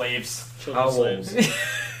 Slaves. Children How slaves. old?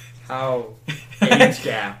 How age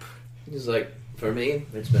gap? He's like, for me,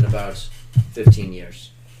 it's been about 15 years.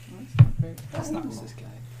 That's not this guy.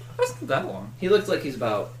 That's not that long. He looks like he's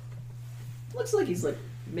looks like he's like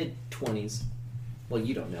mid-20s. Well,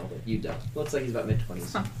 you don't know, but you don't. Looks like he's about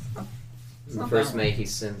mid-20s. The not first that mate, he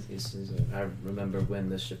sends. I remember when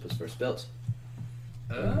this ship was first built.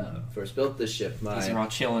 Oh. First built this ship. These are all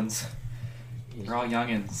chillins. They're all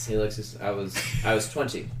youngins. He looks. I was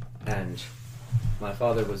 20, and my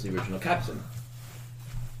father was the original captain.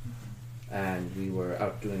 And we were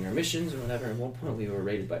out doing our missions or whatever. At one point, we were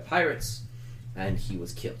raided by pirates, and he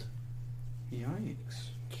was killed. Yikes.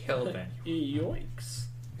 Killed man. Yoinks.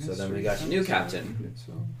 So then we got a new captain.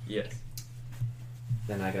 Yes.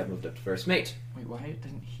 Then I got moved up to first mate. Wait, why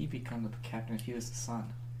didn't he become the captain if he was the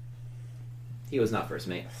son? He was not first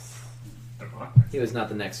mate. He was not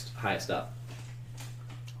the next highest up.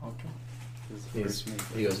 Okay.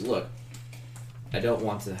 He goes, look, I don't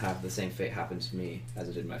want to have the same fate happen to me as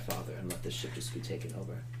it did my father, and let this ship just be taken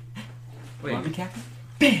over. Wait. Want to be captain?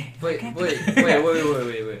 Wait.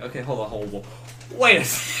 Okay, hold on. Wait a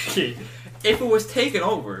second. If it was taken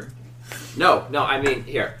over, No, I mean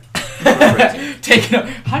here. Take it.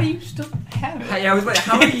 How do you still have it? I was like,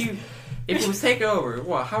 how are you? If it was taken over,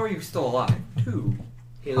 well, how are you still alive? Two.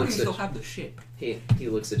 He How do you looks still at have the ship? he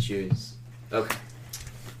looks at you. He's, okay.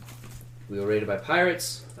 We were raided by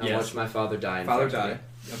pirates. I Yes. watched my father die. In Father front of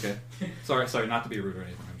died. Okay. Sorry, not to be rude or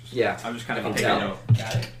anything. Yeah, I'm just kind I of can taking tell. note.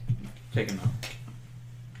 Got it. Taking note. me.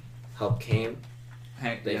 Help came.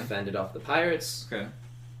 Hank, They yeah. fended off the pirates. Okay.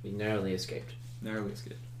 We narrowly escaped. Narrowly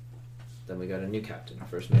escaped. Then we got a new captain. Our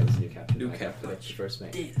first mate was a new captain. New I got captain. put up to first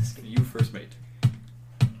mate. You first mate.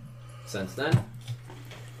 Since then,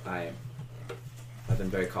 I've been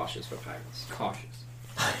very cautious for pirates. Cautious.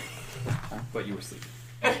 But you were sleeping.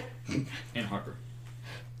 In harbor.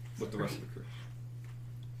 With the rest of the crew.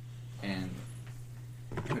 And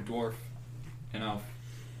a dwarf, an elf,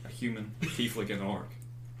 a human, a tiefling, and an orc.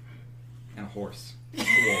 And a horse. A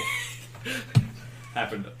wolf.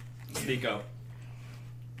 Happened to sneak up.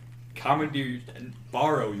 Commandeer and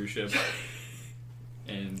borrow your ship.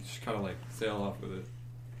 And just kind of like sail off with it.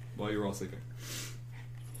 While you're all sleeping.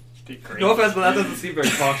 No offense, but that doesn't seem very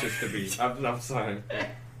cautious to me. I'm sorry.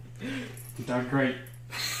 You done great.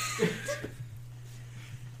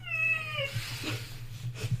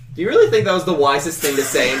 Do you really think that was the wisest thing to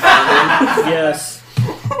say in front of him? Yes.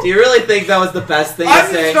 Do you really think that was the best thing to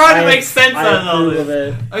I'm say? just trying to make sense I out of all approve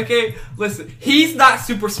this. of it. Okay, listen. He's not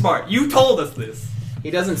super smart. You told us this. He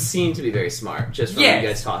doesn't seem to be very smart, just from Yes. you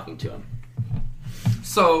guys talking to him.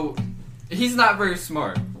 So, he's not very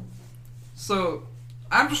smart. So,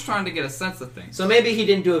 I'm just trying to get a sense of things. So maybe he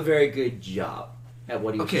didn't do a very good job at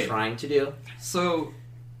what he was Okay. trying to do. So,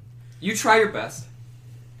 you try your best.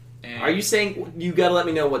 And Are you saying you gotta let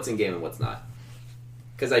me know what's in game and what's not?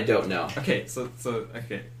 Because I don't know. Okay,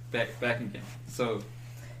 okay, back in game. So,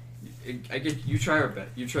 I get you try your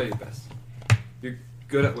best. You try your best. You're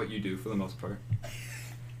good at what you do for the most part.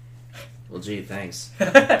 Well, gee, thanks.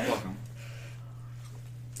 Welcome.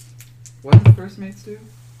 What did the first mates do?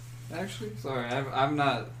 Actually, sorry, I'm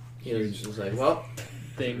not He was huge. just like, well,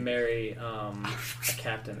 They marry a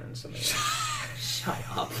captain and something. shut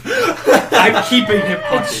up. I'm keeping him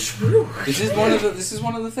hostage. This is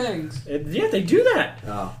one of the things. Yeah, they do that.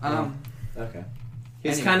 Oh, okay.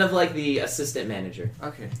 He's Anyway. kind of like the assistant manager.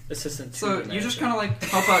 Okay, Assistant. so you just kind of like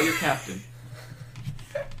help out your captain.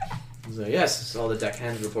 So yes, all the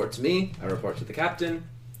deckhands report to me. I report to the captain.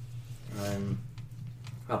 I'm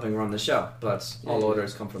helping run the show, but all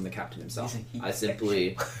orders come from the captain himself. I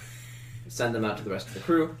simply send them out to the rest of the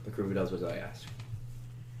crew. The crew does what I ask.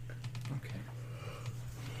 Okay.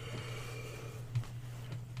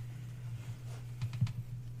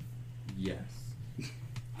 Yes.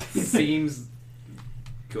 Seems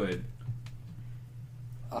good.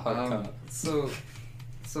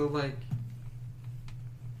 So like,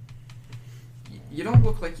 you don't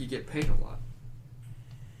look like you get paid a lot.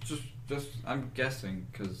 Just I'm guessing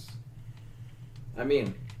because I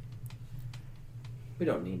mean, we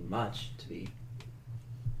don't need much to be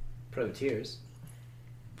privateers.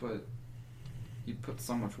 but you put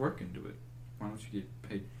so much work into it. Why don't you get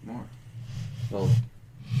paid more? Well,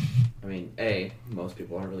 I mean, most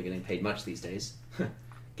people aren't really getting paid much these days,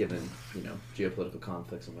 given, geopolitical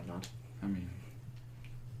conflicts and whatnot. I mean,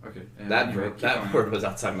 okay. That word was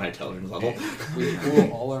outside my intelligence level. We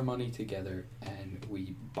pool all our money together and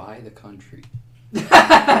we buy the country.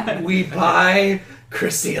 We buy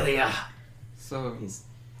Cresselia. So,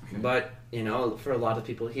 Okay. But, for a lot of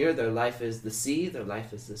people here, their life is the sea, their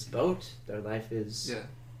life is this boat, their life is yeah.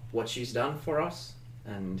 what she's done for us,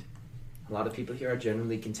 and a lot of people here are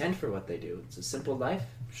generally content for what they do. It's a simple life.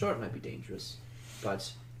 Sure, it might be dangerous, but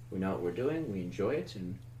we know what we're doing, we enjoy it,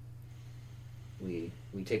 and we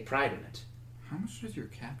take pride in it. How much does your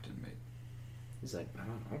captain make? He's like, I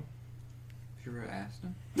don't know. Have you ever asked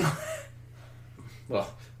him? Well,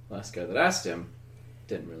 last guy that asked him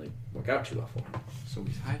didn't really work out too well for him. So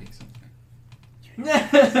he's hiding something.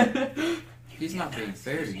 He's not being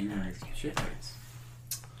fair to you and his shipmates.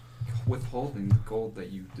 Withholding the gold that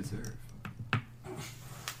you deserve.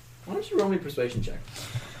 Why don't you roll me a persuasion check?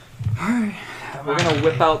 Alright. We're gonna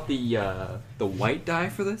whip out the white die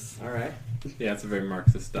for this. All right. Yeah, it's a very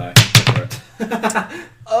Marxist die. Go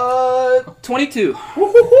for it. 22.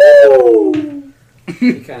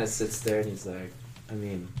 He kind of sits there and he's like, I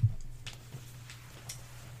mean,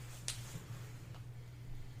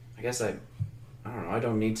 I guess I don't know. I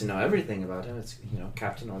don't need to know everything about him. It's,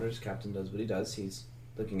 captain orders, captain does what he does. He's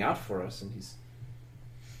looking out for us, and he's...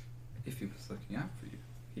 If he was looking out for you,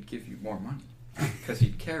 he'd give you more money. Because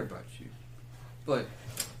he'd care about you. But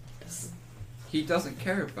he doesn't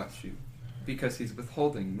care about you because he's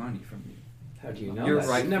withholding money from you. How do you know You're that?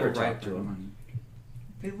 right. You've never you're right talked to for him. money.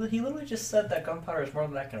 He literally just said that gunpowder is more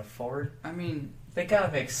than I can afford. I mean, They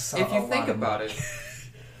gotta make some. if you think about it,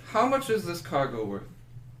 how much is this cargo worth?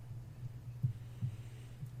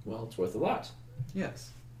 Well, it's worth a lot.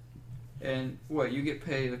 Yes. And what, you get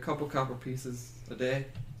paid a couple copper pieces a day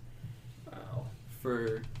Wow.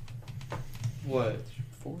 for what?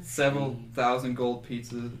 Several thousand gold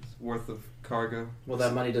pieces worth of cargo. Well,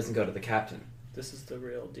 that money doesn't go to the captain. This is the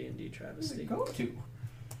real D&D travesty. go to.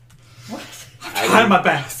 What? I Trying my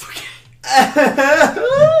best. Okay.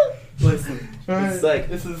 Listen, it's like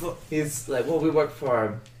This is. he's like, well, we work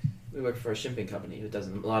for a shipping company. It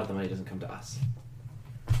doesn't. A lot of the money doesn't come to us.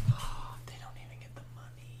 Oh, they don't even get the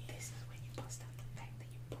money. This is when you bust out the fact that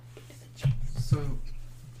you broke into the chest. So,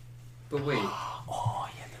 but wait, Oh,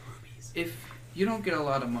 yeah, the rubies. if you don't get a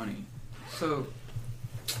lot of money, so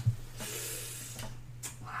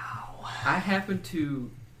Wow. I happen to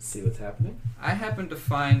See what's happening?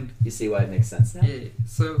 find You see why it makes sense now? yeah,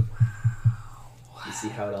 so You see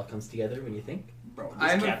how it all comes together when you think? Bro,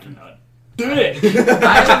 I'm a- Captain Hud. Did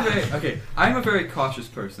it! I'm a very cautious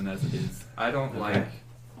person as it is. I don't Okay. like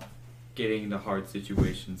getting into hard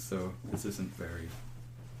situations, so this isn't very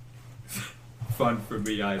fun for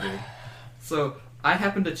me either. So I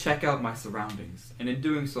happened to check out my surroundings, and in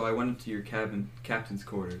doing so, I went into your captain's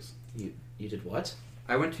quarters. You did what?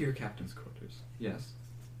 I went to your captain's quarters. Yes.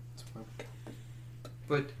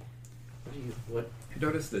 But What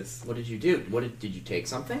notice this. did you do? Did you take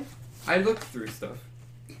something? I looked through stuff,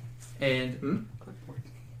 and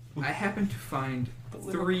I happened to find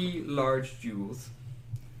 3 large jewels.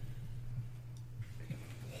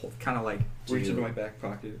 Kind of like reach into my back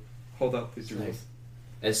pocket, hold out these jewels. Nice.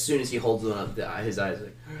 As soon as he holds one up, his eyes are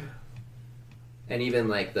like, and even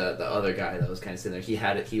like the other guy that was kind of sitting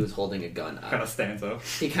there, he was holding a gun up. Kind of stands up.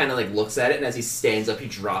 He kind of like looks at it, and as he stands up, he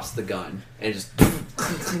drops the gun, and it just,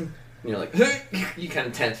 you know, like you kind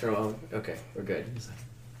of tense for a moment. Okay, we're good. He's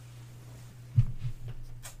like,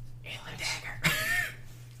 alien dagger.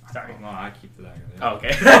 Sorry. No, I keep the dagger there. Oh,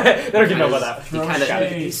 okay. They don't give know about that. He kind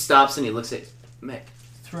of he stops and he looks at Mick.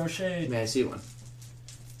 Throw shade. May I see one?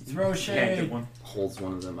 Throw Can't shade. get one. Holds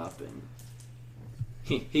one of them up and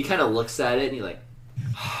he kind of looks at it and he like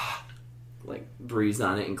breathes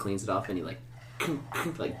on it and cleans it off and he like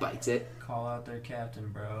bites it. Call out their captain,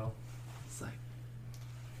 bro. It's like,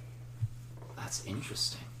 that's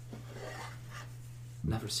interesting.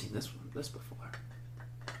 Never seen this before.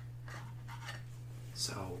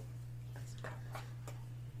 So,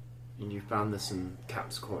 and you found this in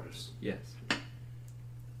Captain's quarters. Yes.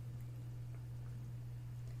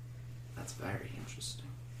 That's very interesting.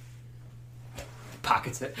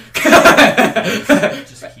 Pockets it.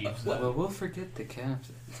 Just keeps Well, them. we'll forget the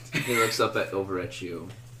captain. He looks over at you.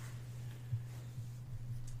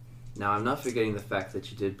 Now, I'm not forgetting the fact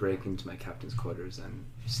that you did break into my captain's quarters and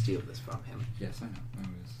steal this from him. Yes, I know. I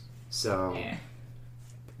was. So, Yeah.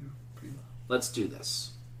 let's do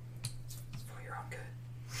this. It's for your own good.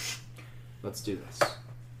 Let's do this.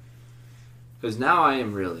 Because now I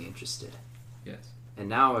am really interested. Yes. And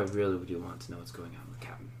now I really do want to know what's going on with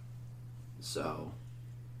Captain. So,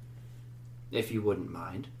 if you wouldn't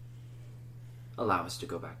mind, allow us to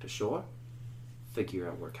go back to shore, figure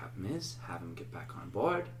out where Captain is, have him get back on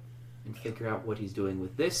board, and figure out what he's doing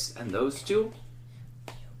with this and those two.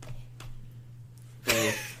 And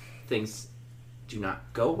if things do not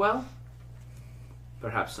go well,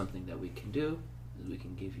 perhaps something that we can do is we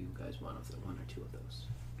can give you guys one or two of those.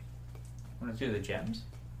 Want to do the gems?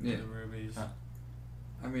 Yeah. The rubies.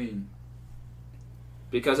 I mean,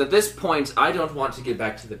 Because at this point, I don't want to get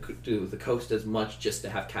back to the coast as much just to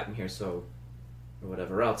have Captain here, or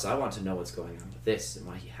whatever else. I want to know what's going on with this and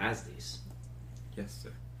why he has these. yes,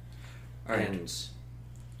 sir. All right. And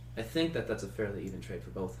I think that that's a fairly even trade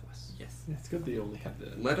for both of us. Yes. Yeah, it's good that you only have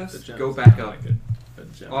the. Let us the gems. go back up, Like a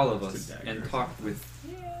gem all of with us, two and daggers. talk with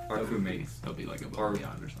our That'll be- crewmates. That'll be like a Or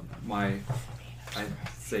beyond or something. My, I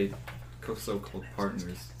say, so-called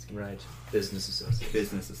partners, Right. Business associates.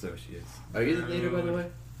 business associates. Are you the leader, by the way?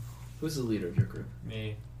 Who's the leader of your group?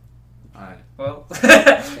 Me. Well,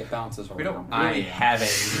 It bounces around. we don't I- really have a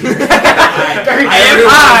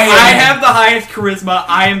I have the highest charisma.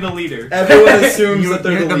 I am the leader. Everyone assumes that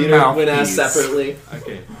they're You're the the leader when asked mouthpiece. separately.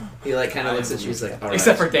 Okay. He kind of looks at you. He's like, all right.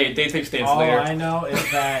 Except for Dave. Dave thinks Dave's All later. I know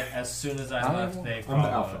is that as soon as I left, they I'm the followed.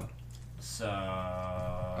 alpha. So.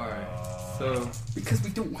 Alright. So, Because we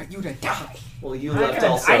don't want you to die. Well, you left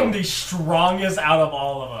also. I'm the strongest out of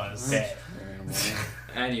all of us.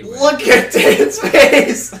 anyway. Look at Dan's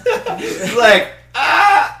face. He's like,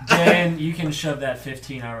 ah. Dan, you can shove that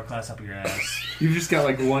 15-hour class up your ass. You've just got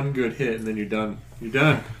like one good hit and then you're done. You're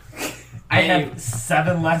done. I have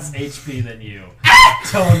 7 less HP than you.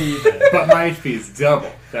 Don't even. But my HP is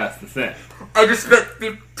double. That's the thing. I just spent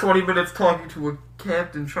 20 minutes talking to a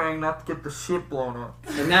captain trying not to get the ship blown up.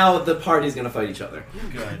 And now the party's gonna fight each other.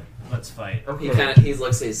 Good. Let's fight. Okay. He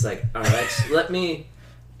looks. He's like, all right, let me,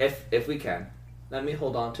 if we can, let me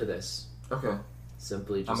hold on to this. Okay.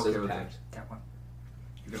 Simply I'm just okay as a with pact.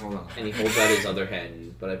 You can hold on. And he holds out his other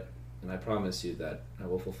hand. I promise you that I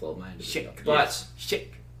will fulfill my end of the deal. Shake. But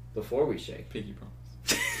Shake. before we shake, Piggy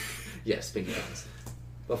promise. yes, pinky promise.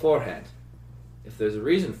 Beforehand, if there's a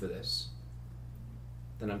reason for this,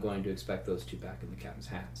 then I'm going to expect those two back in the captain's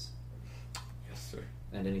hands, Yes, sir.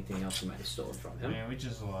 and anything else you might have stolen from him. Man, we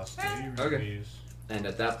just lost 3 Okay. rubies. And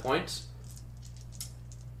at that point,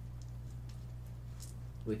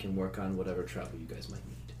 we can work on whatever travel you guys might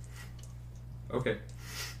need. Okay.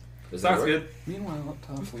 Does that Sounds work? good. Meanwhile, up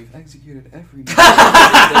top, we've executed every.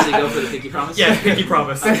 Does he go for the pinky promise? Yeah, Pinky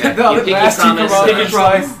promise. Okay. The You pinky last two promise. promises. Pinky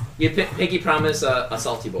promise. You pinky promise a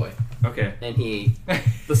salty boy, Okay. and he,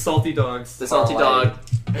 The salty dogs. the salty Oh, dog.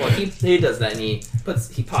 Well, he does that, and he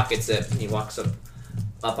pockets it, and he walks up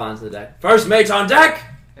onto the deck. First mate on deck.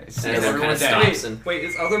 And everyone kind of stops and Wait,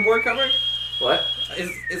 is other boy coming? what?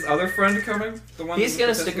 Is other friend coming? The one He's with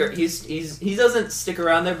gonna the stick. pistol? He doesn't stick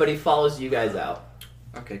around there, but he follows you guys out.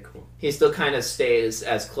 Okay, cool. He still kind of stays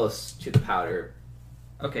as close to the powder.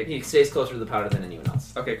 Okay, He stays closer to the powder than anyone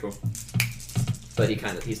else, okay, cool. but he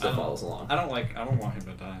still Oh. follows along. I don't want him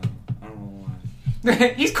to die. I don't know why.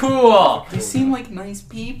 He's cool. They seem like nice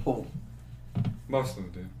people. Most of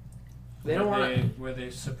them do. They don't want. Were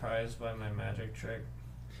they surprised by my magic trick?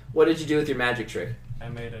 What did you do with your magic trick? I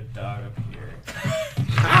made a dog appear.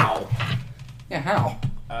 How? Yeah, how?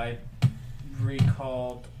 I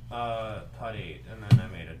recalled Putty, and then I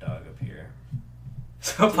made a dog appear.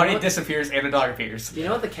 So Putty disappears and the dog appears. Do you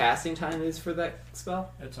know what the casting time is for that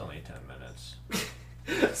spell? It's only 10 minutes.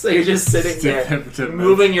 So you're just sitting there,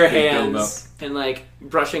 moving your hands and like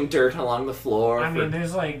brushing dirt along the floor. I mean,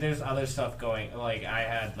 there's other stuff going. Like I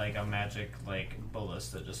had like a magic like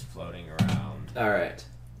ballista just floating around. All right,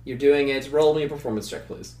 you're doing it. Roll me a performance check,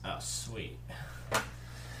 please. Oh, sweet.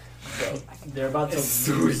 So they're about to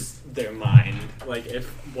lose their mind. Like if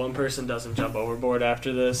one person doesn't jump overboard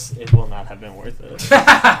after this, it will not have been worth it. It's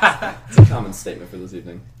a common statement for this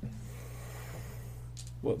evening.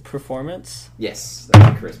 What performance? Yes,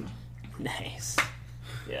 that's charisma. Nice.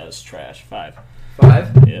 Yeah, it's trash. 5.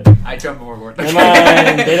 5. Yep. I jump overboard. Come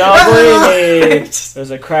on, they don't believe me. It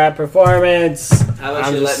was a crap performance. How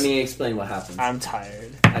about you let me explain what happens? I'm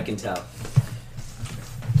tired. I can tell.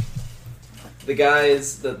 The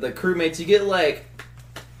guys, the crewmates, you get like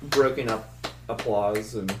broken up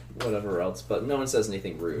applause and whatever else, but no one says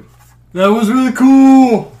anything rude. That was really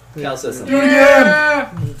cool. Cal says something. Do it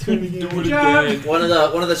again. Do it again. One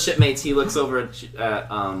of the shipmates, he looks over at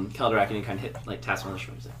Keldrack and he kind of taps him on the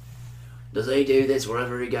shoulder. Does he do this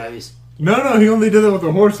wherever he goes? No, he only did it with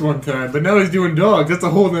a horse one time, but now he's doing dogs. That's a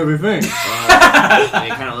whole nother thing. And he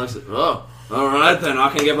kind of looks at, oh, all right then, I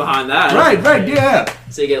can get behind that. right, yeah.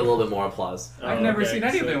 So you get a little bit more applause. I've never seen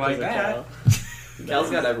anything like that.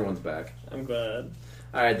 Cal's got everyone's back. I'm glad.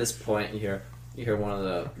 All right, at this point, you hear one of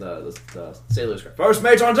the sailors cry, "First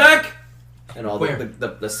mates on deck!" And all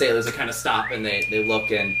the sailors are kind of stop and they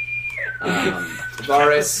look and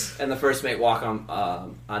Varus and the first mate walk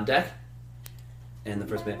on deck. And the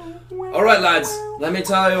first mate, all right, lads, let me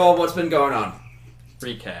tell you all what's been going on.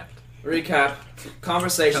 Recap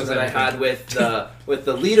conversations that I had with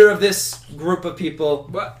the leader of this group of people.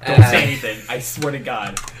 Don't say anything. I swear to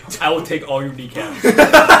God, I will take all your kneecaps. Speak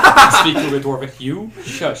to the dwarf. You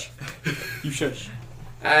shush. You shush.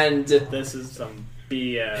 And This is some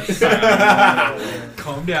BS.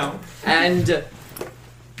 Calm down. And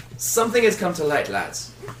something has come to light,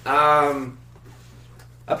 lads.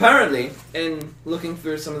 Apparently, in looking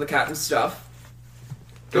through some of the captain's stuff,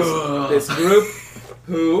 this group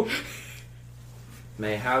who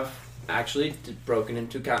may have actually broken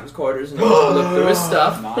into captain's quarters and looked through his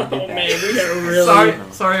stuff. Oh man, we got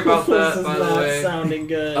really. Sorry about This that. is By the not way. sounding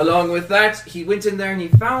good. Along with that, he went in there and he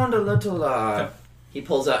found a little. He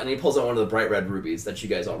pulls out one of the bright red rubies that you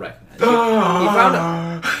guys all recognize. He found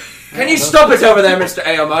a. Can you stop it over there, Mr.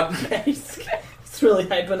 Aomud? It's really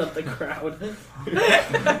hyping up the crowd.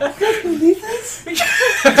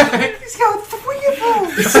 He's got 3 of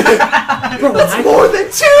those. That's more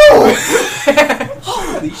than 2.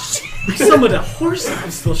 Holy shit! Some of the horses.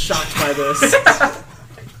 I'm still shocked by this.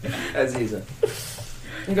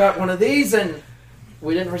 Aziza. We got one of these, and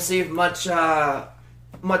we didn't receive much of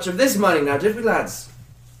this money now, did we, lads?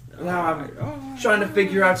 Now I'm trying to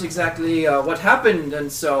figure out exactly what happened,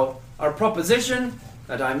 and so our proposition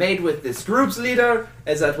that I made with this group's leader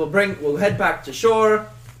is that we'll head back to shore.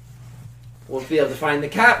 We'll be able to find the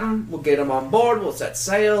captain. We'll get him on board. We'll set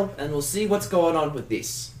sail, and we'll see what's going on with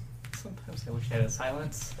this. Sometimes I wish I had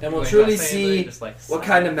silence. And we'll Like, truly not saying, see but just like what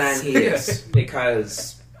kind of man he is,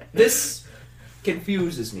 because this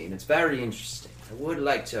confuses me, and it's very interesting. I would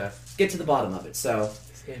like to get to the bottom of it. So,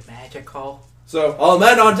 Is it magical? all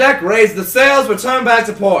men on deck, raise the sails, return back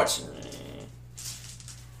to port.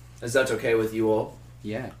 Is that okay with you all?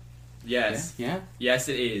 Yeah. Yes. Yeah. Yes,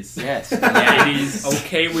 it is. Yes. Yeah, it is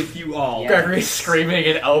okay with you all. Yeah. Gregory's screaming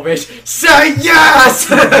in Elvish. Say yes!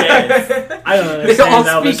 Yes. I don't They all understand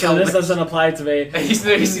Elvis, speak so this Elvish. doesn't apply to me. He's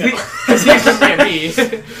looking at me.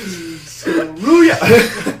 Hallelujah!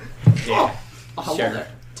 Yeah. Oh, Sure. there.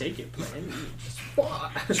 Take it, man.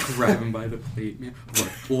 Grab him by the plate, man.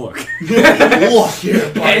 Look. Look here,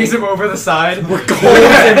 buddy. Hangs him over the side. Holds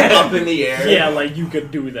him up in the air. Yeah, like you could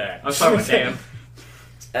do that. I was talking with Dan.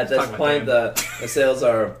 At this Talking about point, the sails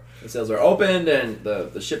are opened and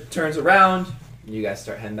the ship turns around. And you guys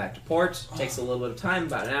start heading back to port. Takes a little bit of time,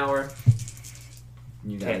 about an hour.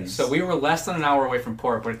 You Okay, guys. so we were less than an hour away from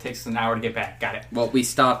port, but it takes an hour to get back. Got it. Well, we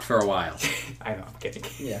stopped for a while. I know, I'm kidding.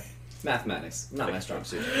 Yeah. Mathematics, not my strong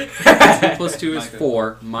suit. 2 plus 2 is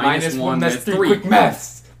 4. Minus 1, that's that's 3. 3. Quick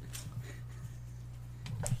maths.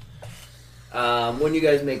 When you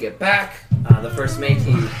guys make it back, the first mate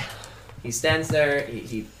he stands there.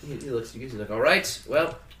 He looks at you guys. He's like, "All right,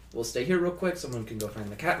 well, we'll stay here real quick. Someone can go find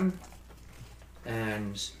the captain,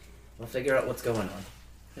 and we'll figure out what's going on."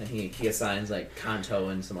 And he assigns like Kanto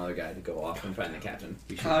and some other guy to go off and find the captain.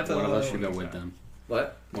 One of us should go with them.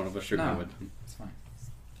 What? One of us should No. go with them. It's fine.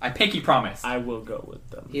 I pinky promise. I will go with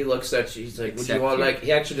them. He looks at you. He's like, "Would Except you all you. like?"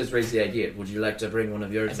 He actually just raised the idea. Would you like to bring one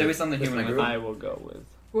of yours? I said we something with human my like group? I will go with.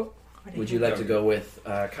 Would you like to go with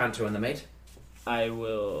Kanto and the mate? I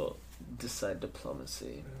will decide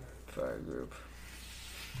diplomacy for our group.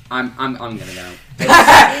 I'm gonna go. I'm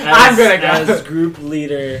gonna go. As group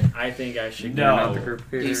leader, I think I should No. go. Not the group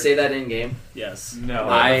Do you here. say that in game? Yes. No.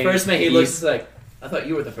 I- The first mate, he he's- looks like. I thought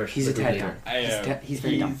you were the first. He's a group tad leader. dumb. He's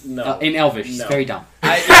very dumb. No. In Elvish, he's No. very dumb.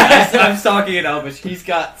 I'm talking in Elvish. He's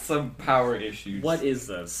got some power issues. What is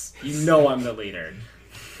this? You know I'm the leader.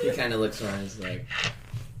 He kind of looks around. He's like,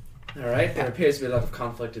 "All right, there appears to be a lot of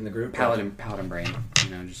conflict in the group." Paladin brain. You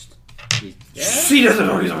know, just. He, She doesn't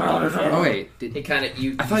know he's a paladin. Oh wait, He kind of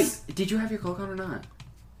you. I thought. Did you have your cloak on or not?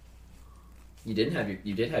 you did have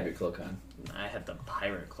your cloak on. I had the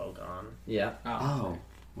pirate cloak on. Yeah, Oh,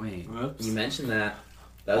 wait. Whoops. you mentioned that.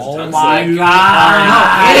 That was a Oh tongue my slip.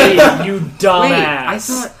 god! Hey, you dumbass! Wait, I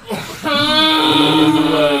thought.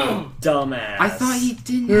 You dumbass. I thought he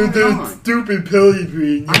didn't have it on. Stupid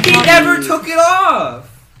pilgrim. I He thought never took it off.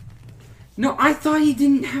 No, I thought he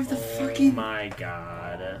didn't have the Oh fucking. my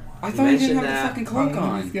god. I thought he didn't mentioned have that. the fucking How cloak do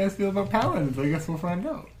on. these guys feel about paladins? I guess we'll find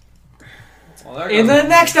out. Well, there In goes. the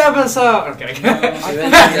next episode. Okay. You I mentioned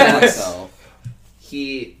thought that. myself.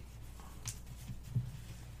 He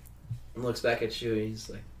looks back at you. And he's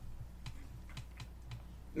like,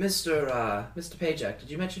 Mr. Pajak, did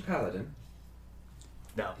you mention Paladin?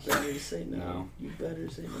 No. You better say no. No. You better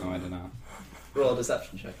say no. No, I did not. Roll a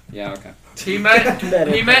deception check. Yeah, okay. He met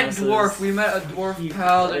Better passes. dwarf. We met a dwarf You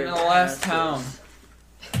paladin in the better last passes.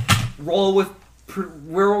 town. Roll with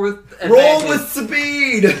advantage. Roll with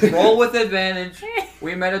speed. Roll with advantage.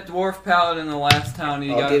 We met a dwarf paladin in the last town.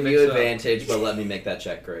 You I'll gotta give mix you it up. advantage, but let me make that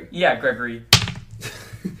check, Greg. Yeah, Gregory.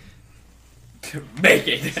 Make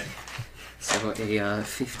it. So a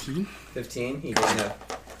 15. 15. He kind of.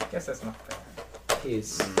 Guess that's not bad.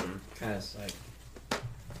 He's kind of like.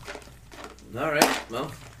 All right.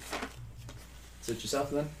 Well, suit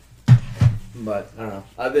yourself then. But I don't know.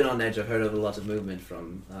 I've been on edge. I've heard of a lot of movement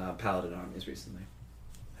from Paladin armies recently,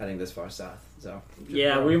 heading this far south. So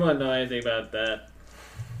Yeah, we won't know anything about that.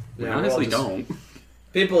 We Yeah, honestly we're all don't.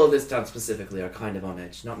 People of this town specifically are kind of on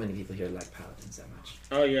edge. Not many people here like Paladins that much.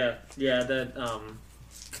 Oh yeah, yeah.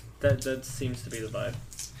 That seems to be the vibe.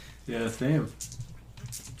 Yeah, same.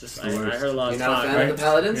 Just The I worst. heard a lot You're of not a talk. fan Right? of the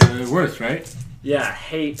Paladins? Yeah, they're worse, right? Yeah,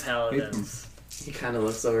 hate paladins. He kind of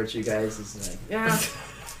looks over at you guys. He's like, "Yeah,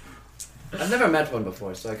 I've never met one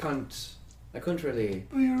before, so I couldn't really."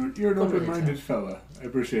 Well, you're an Don't really open-minded fella. I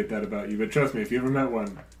appreciate that about you. But trust me, if you ever met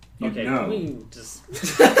one, you'd Okay, know. can we just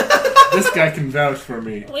This guy can vouch for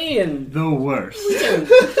me. we and The worst.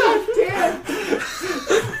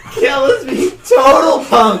 Kel is being total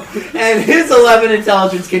punk, and his 11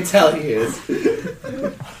 intelligence can tell he is.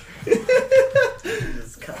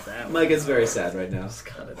 just cut that. Mike one is very out. sad right now. Just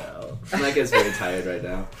cut it out. Mike is very tired right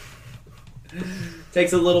now.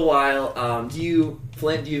 Takes a little while.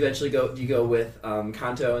 Flint? Do you eventually go? Do you go with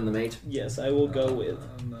Kanto and the mate? Yes, I will go with.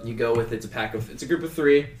 You go with it's a group of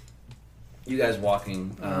 3. You guys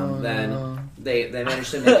walking. Then they manage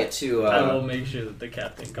to make it to. I will make sure that the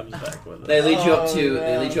captain comes back with us. They lead you up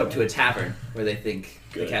to a tavern where they think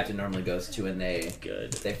the Good. captain normally goes to, and they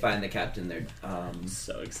Good. find the captain there.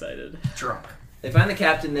 So excited. Drunk. They find the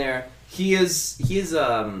captain there. He is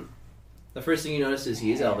the first thing you notice is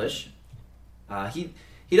he is elvish.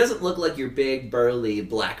 He doesn't look like your big burly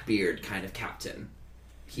Blackbeard kind of captain.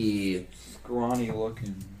 He Scrawny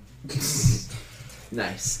looking.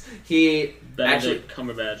 nice. He Benedict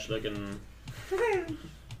Cumberbatch looking.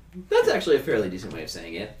 that's actually a fairly decent way of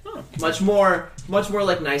saying it. Oh. Much more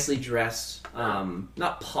like nicely dressed.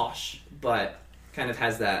 Not posh, but kind of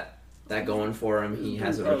has that going for him. He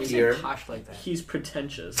has a Oh, he's rapier. Posh like that. He's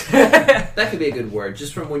pretentious. That could be a good word.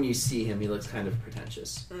 Just from when you see him, he looks kind of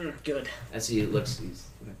pretentious. Good. As he looks, he's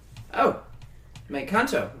oh, mate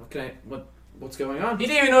Kanto. What's going on? He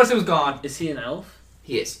didn't even notice it was gone. Is he an elf?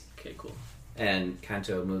 He is. Okay, cool. And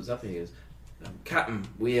Kanto moves up and he goes, Captain,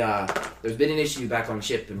 there's been an issue back on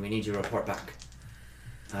ship and we need you to report back.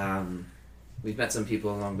 We've met some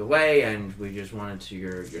people along the way and we just wanted to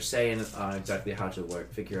your say on exactly how to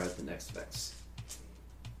figure out the next steps.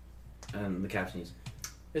 And the captain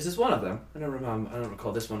is this one of them? I don't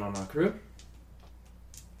recall this one on our crew.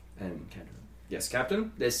 And Captain, yes,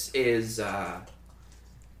 Captain. This is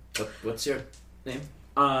what's your name?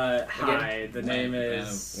 Hi. The name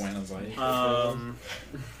is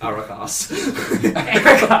Arakas.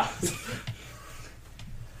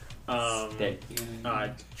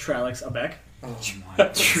 Tralix Abek. Oh my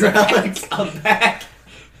god. Tralix Abek.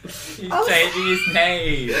 He's changing his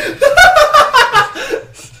name.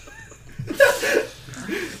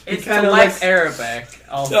 It's kinda like looks- Arabic.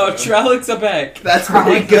 Also. No, Tralix Abek. That's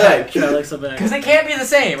pretty good. Tralix Abek. Because they can't be the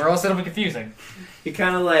same, or else it'll be confusing. He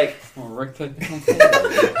kind of like Oh, right click to come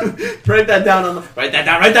forward. write that down on the. Write that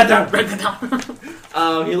down. Write that down. Write that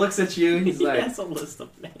down. He looks at you. He's He like, has a list of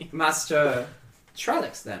names. Master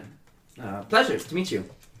Tralix. Then, pleasure to meet you.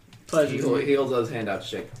 He holds his hand out to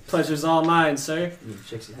shake. Pleasure's all mine, sir. He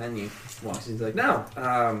shakes his hand. And he walks. He's like, now,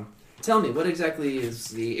 tell me what exactly is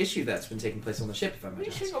the issue that's been taking place on the ship. If I might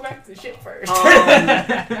ask. go back to the ship first.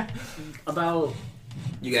 About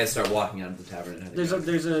You guys start walking out of the tavern. And there's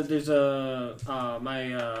a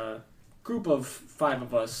my group of 5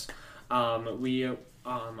 of us. We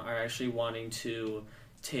are actually wanting to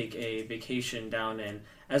take a vacation down in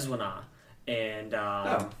Eswana, and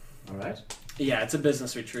all right. yeah, it's a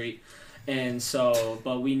business retreat, and so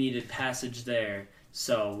but we needed passage there,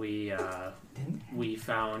 so we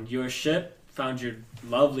found your ship. Found your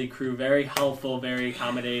lovely crew, very helpful, very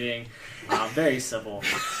accommodating, very civil.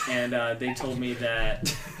 And they told me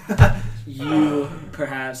that you,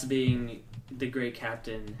 perhaps being the great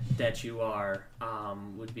captain that you are,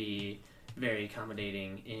 would be very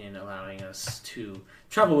accommodating in allowing us to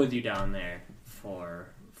travel with you down there for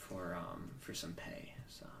some pay.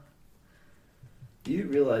 So You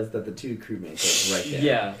realize that the 2 crewmates are right there.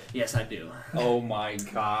 Yeah. yes, I do. Oh my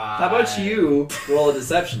god. How about you roll a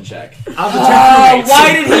deception check? Oh,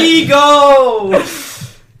 why did he go?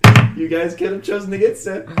 You guys could have chosen against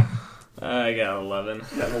it. I got 11.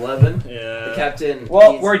 Got an 11. Yeah. The captain.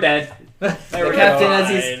 Well, he's- we're dead. the captain as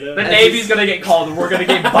he's The as Navy's he's gonna get called and we're gonna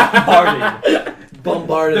get bombarded.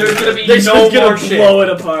 bombarded. There's gonna be They're no just more gonna shit. blow it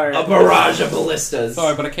apart. a barrage of ballistas.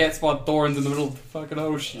 Sorry, but I can't spawn thorns in the middle of the fucking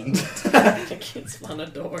ocean. I can't spawn a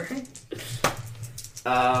door.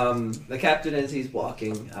 The captain, as he's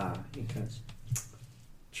walking, he goes,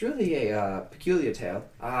 truly a peculiar tale.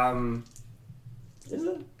 Is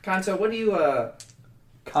it? Kanto, what do you,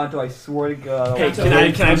 Kanto, I swear to God. Hey, can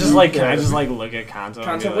I just look at Kanto?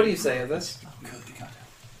 Kanto, what do you say of this?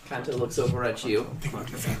 Kanto looks over at you.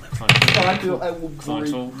 Kanto, I will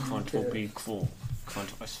Kanto, be cool.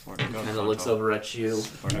 Kanto, I swear to God. Kanto looks over at you.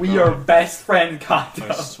 We are best friend,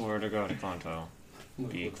 Kanto. swear to God, Kanto,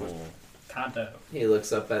 be cool. Kanto. He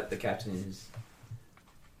looks up at the captain and he's,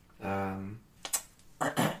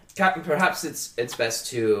 Captain, perhaps it's best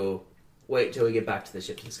to wait till we get back to the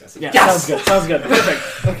ship to discuss it. Yeah, sounds good. Sounds good.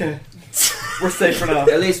 Perfect. Okay. We're safe for now.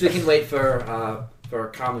 At least we can wait for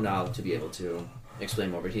Kamunal to be able to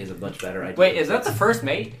explain more, but he has a much better idea. Wait, is that the first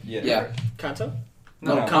mate? Yeah. Kanto?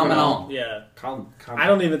 No, Kamunal. Yeah. Kamunal. I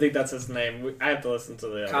don't even think that's his name. I have to listen to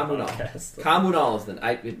the other Kamunal. podcast. Kamunal is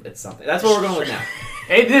it's something. That's what we're going with now.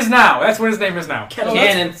 It is now. That's what his name is now. Canon.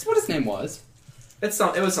 That's what his name was. It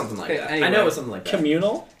was something like Okay, that. anyway. I know it was something like that.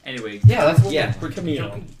 Communal? Anyway, Yeah, that's what Yeah. we're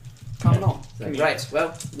Communal. Kamunal. Like, right.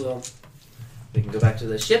 Well, we can go back to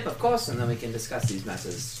the ship, of course, and then we can discuss these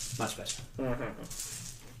matters much better. And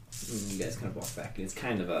you guys kind of walk back, and it's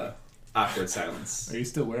kind of a awkward silence. Are you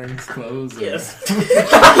still wearing his clothes? or- Yes.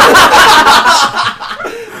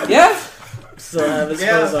 Yeah. So have his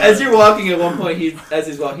clothes on. As you're walking, at one point, he's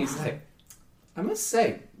like, I must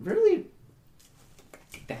say, really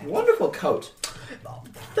wonderful coat.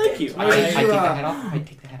 Thank you. I Are take you, the head off. I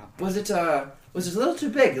take the head off. Was it a little too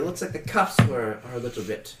big? It looks like the cuffs are a little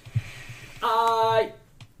bit.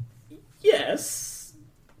 Yes.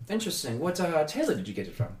 Interesting. What tailor did you get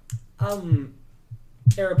it from?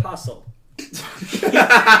 Aeropostale.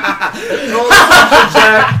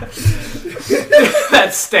 that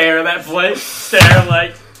stare, that blank stare,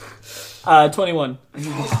 like 21. This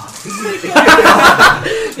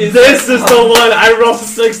is the one I rolled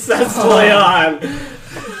successfully on.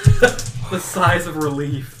 The size of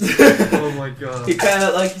relief. Oh my god. He kind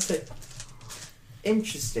of like you said.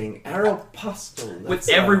 Interesting. Aeropostale. With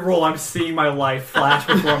every roll, I'm seeing my life flash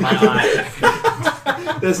before my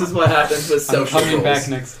eyes. This is what happens with I'm social coming roles. back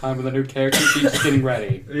next time with a new character sheet, just getting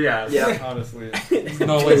ready. Yeah, Yeah. honestly.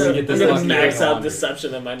 No way we get this I'm gonna lucky max any out longer.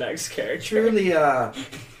 deception in my next character.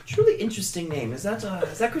 Truly interesting name. Is that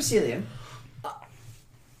Crescelian?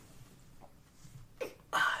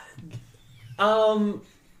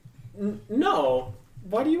 No.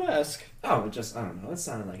 Why do you ask? Oh, just I don't know. It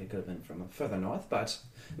sounded like it could have been from further north, but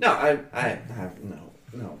no, I have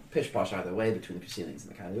no pish posh either way between the Castilians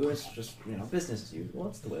and the Kailu. It's just business as usual.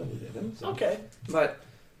 It's the way we live in. So. Okay. But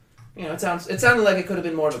it sounded like it could have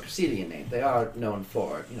been more of a Castilian name. They are known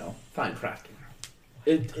for fine crafting.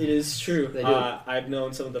 It is true. They do. I've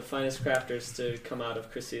known some of the finest crafters to come out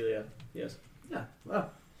of Cresselia. Yes. Yeah. Well,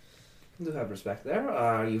 I do have respect there.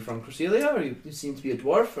 Are you from Cresselia? Or you seem to be a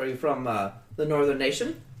dwarf? Are you from the northern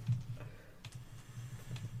nation?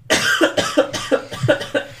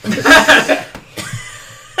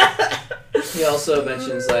 He also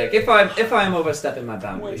mentions if I'm overstepping my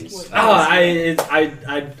boundaries. I'm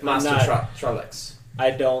Master not. Trollex.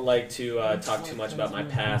 I don't like to talk too much about my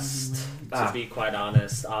past. To be quite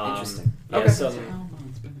honest. Interesting. Yeah, Okay. some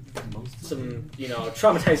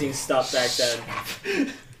traumatizing stuff back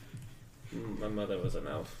then. My mother was an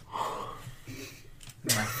elf.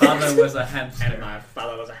 My father was a And hamster. my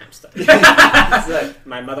father was a hamster. So,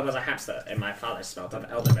 My mother was a hamster, and my father smelled of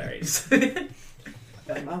elderberries.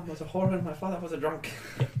 my mom was a whore and my father was a drunk.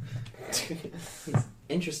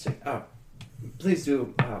 Interesting. Oh, please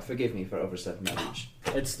do forgive me for overstepping my reach.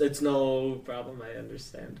 It's no problem. I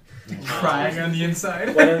understand. Crying on the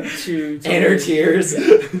inside. Why don't you? And her tears.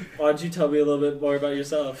 Why don't you tell me a little bit more about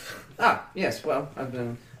yourself? Yes. Well, I've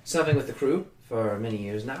been serving with the crew for many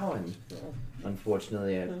years now, and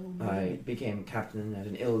unfortunately, I became captain at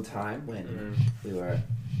an ill time when we were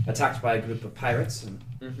attacked by a group of pirates, and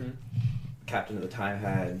the captain at the time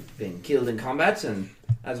had been killed in combat, and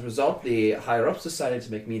as a result, the higher-ups decided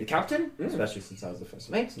to make me the captain, especially since I was the first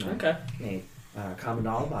mate, and I made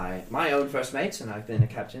Commandant my own first mate, and I've been a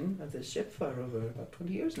captain of this ship for over about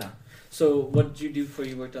 20 years now. So, what did you do before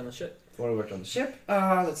you worked on the ship? Before I worked on the ship,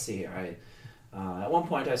 let's see here, at one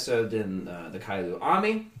point I served in the Kailu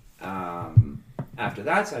army. After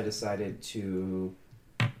that, I decided to.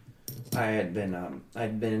 I'd been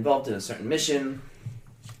involved in a certain mission.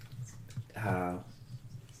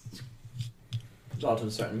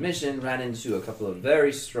 Ran into a couple of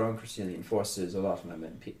very strong Castilian forces. A lot of my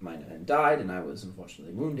men died, and I was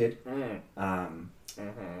unfortunately wounded.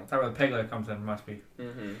 That's where the peg leg comes in, must be.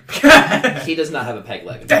 He does not have a peg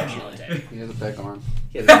leg, unfortunately. He has a peg arm.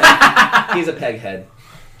 He's a peg head.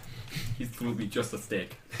 He's literally just a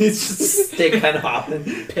stick. He's just stick kind of hopping.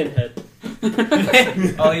 Pinhead.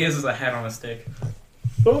 All he is a head on a stick.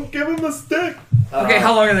 Don't give him a stick. Okay,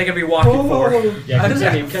 how long are they gonna be walking for? Yeah, How does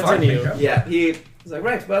that continue. fuck me? Yeah, he was like,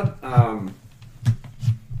 right, well, a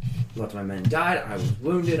lot of my men died. I was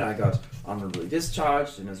wounded. I got honorably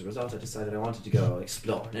discharged, and as a result, I decided I wanted to go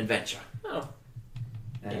explore an adventure. Oh.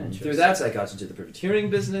 And Interesting. through that, I got into the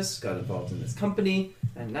privateering business, got involved in this company,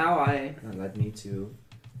 and now that led me to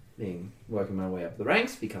working my way up the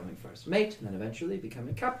ranks, becoming first mate, and then eventually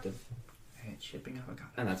becoming captain. And shipping avocado.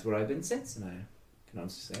 And that's where I've been since, and I can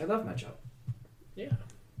honestly say I love my job. Yeah.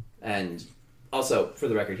 And also, for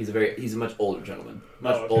the record, he's a much older gentleman,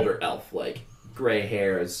 much Oh, okay. older elf, like gray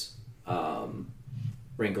hairs,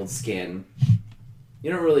 wrinkled skin.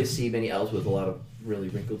 You don't really see many elves with a lot of really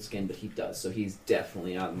wrinkled skin, but he does. So he's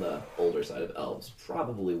definitely on the older side of elves,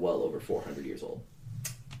 probably well over 400 years old.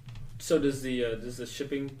 So does the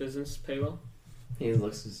shipping business pay well? He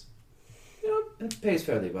looks as, it pays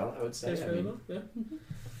fairly well, I would say. Pays fairly I mean, well. Yeah.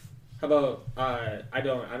 How about I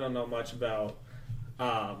don't know much about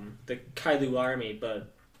the Kailu army,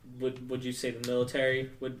 but would you say the military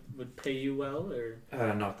would pay you well, or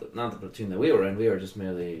not the platoon that we were in. We were just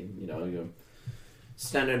merely, your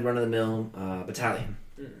standard run-of-the-mill battalion.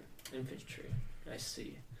 infantry? I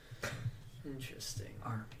see. Interesting.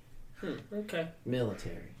 Army. Okay.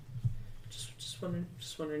 Military. Just wondering.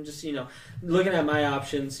 Just looking at my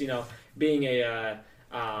options. Being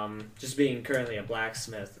being currently a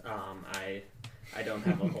blacksmith. I don't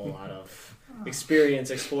have a whole lot of experience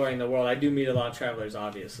exploring the world. I do meet a lot of travelers,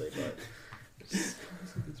 obviously, but.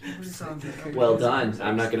 Well done.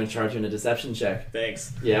 I'm not going to charge you in a deception check.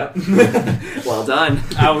 Thanks. Yep. Well done.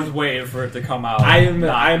 I was waiting for it to come out. I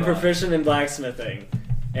am proficient in blacksmithing,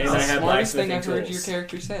 and That's I the have smartest thing blacksmithing I've heard tools. your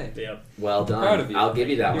character say. Yep. Well done. Proud of you. I'll give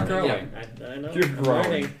you that You're one. growing. I know. You're I'm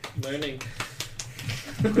growing. learning.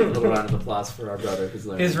 A little round of applause for our brother who's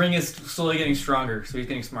learning. His ring is slowly getting stronger, so he's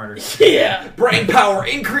getting smarter. Yeah. brain power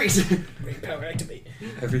increase. Brain power activate.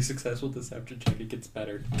 Every successful deception check, it gets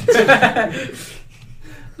better.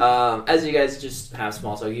 As you guys just have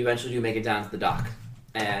small talk, you eventually do make it down to the dock,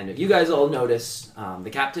 and you guys all notice the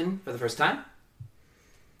captain for the first time.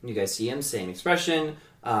 You guys see him, same expression,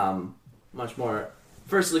 much more.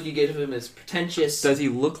 First look you get of him is pretentious. Does he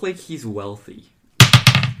look like he's wealthy?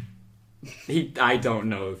 I don't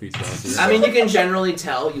know if he's wealthy. I mean, you can generally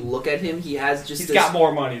tell. You look at him; he has just. He's this, got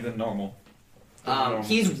more money than normal.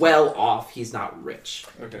 He's well off. He's not rich.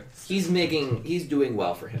 Okay. He's doing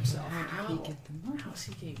well for himself. How's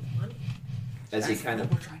he getting money? As he That's kind what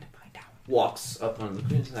of we're trying to find out. walks up on the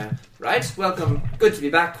crew and says, right, welcome. Good to be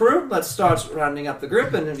back, crew. Let's start rounding up the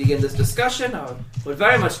group and begin this discussion. I would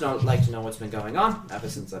very much like to know what's been going on ever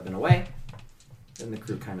since I've been away. Then the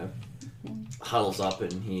crew kind of huddles up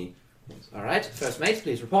and he goes, all right, first mate,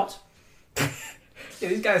 please report. Yeah,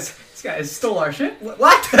 these guys stole our shit.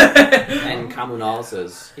 What? And Kamunal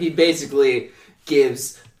says, he basically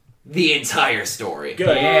gives the entire story.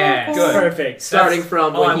 Good. Yeah, Good. Perfect. Starting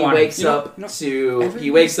from all when I he wanted. wakes You know- up you know, to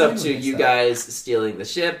everybody's fine with you this guys stealing the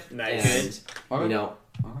ship Nice. and you know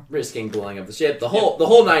Uh-huh. risking blowing up the ship, the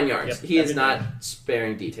whole 9 yards. Yep, He is everything. not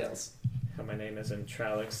sparing details. My name isn't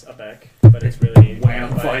Tralix Abeck, but it's really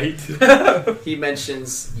Wham fight. He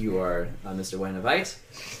mentions you are Mr. Wenavite,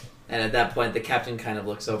 and at that point the captain kind of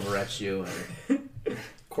looks over at you and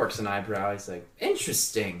quirks an eyebrow. He's like,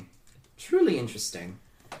 "Interesting, truly interesting."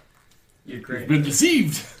 You're You've great. been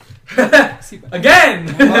deceived.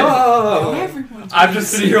 Again! Oh, Everyone's I'm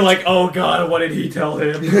just sitting here like, oh god, what did he tell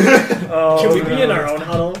him? Oh, can we be in our own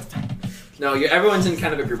huddle? no, everyone's in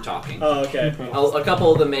kind of a group talking. Oh, okay. A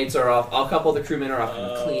couple of the mates are off. A couple of the crewmen are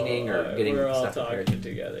off cleaning or Alright, getting we're all stuff prepared. talking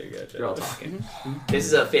together. Gotcha. You're all talking. This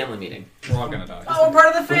is a family meeting. We're all gonna die. Oh, we're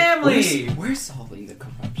part of the family! We're solving the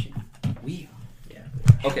corruption. We are.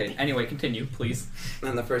 Okay, anyway, continue, please.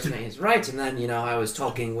 And the first mate is right. And then I was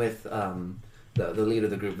talking with the leader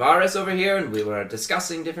of the group, Varus, over here, and we were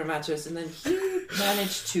discussing different matters. And then he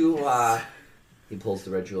managed to. He pulls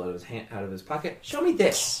the red jewel out of his pocket. Show me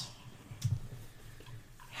this.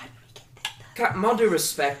 Captain, all due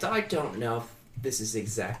respect, I don't know if this is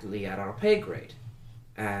exactly at our pay grade.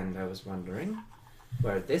 And I was wondering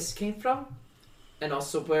where this came from, and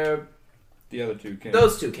also where The other two came.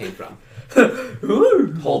 those two came from.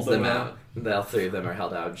 Holds them out. The three of them are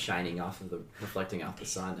held out, shining reflecting off the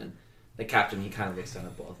sun. And the captain, he kind of looks down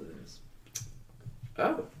at both of them.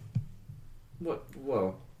 Oh, what?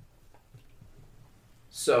 Whoa.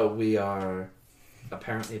 So we are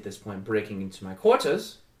apparently at this point breaking into my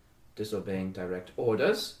quarters, disobeying direct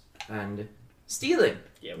orders, and stealing.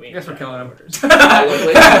 Yeah, we I ain't guess we're got killing him. orders. All of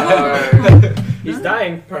which are He's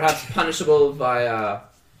dying. perhaps punishable by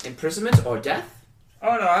imprisonment or death.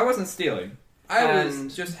 Oh no, I wasn't stealing. I was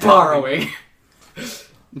And just Borrowing.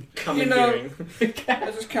 Commandeering.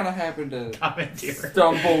 I just kind of happened to Commandeer.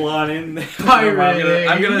 stumble on in there. Pirating.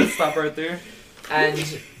 I'm gonna stop right there.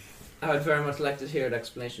 And I would very much like to hear an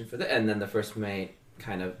explanation for that. And then the first mate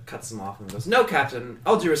kind of cuts him off and goes, "No, Captain,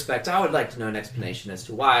 all due respect, I would like to know an explanation as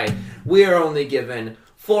to why we are only given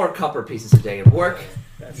 4 copper pieces a day of work,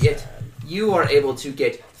 That's yet sad. you are able to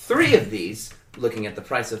get 3 of these. Looking at the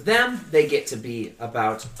price of them, they get to be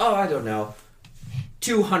about,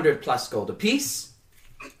 200 plus gold apiece.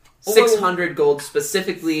 600 gold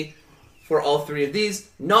specifically for all 3 of these,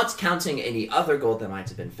 not counting any other gold that might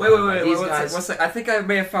have been found by these guys. What's I think I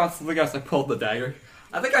may have found something else. I pulled the dagger.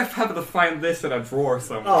 I think I happened to find this in a drawer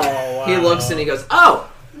somewhere. Oh, wow. He looks and he goes,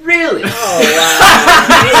 "Oh, really?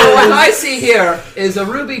 Oh, So what I see here is a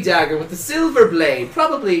ruby dagger with a silver blade,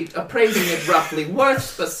 probably appraising it roughly worth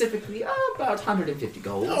specifically about 150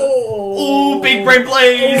 gold." Oh, Big brain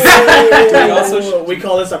blaze! We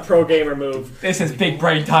call this a pro gamer move. This is big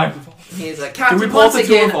brain time. He's like, Did we "Captain, pull once the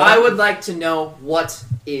two again, of all? I would like to know what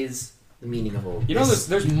is the meaning of all You know, this."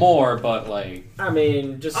 there's more, but like, I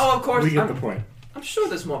mean, just Oh, of course. We get the point. I'm sure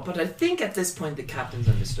there's more, but I think at this point the captain's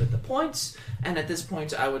understood the points, and at this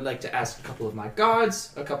point I would like to ask a couple of my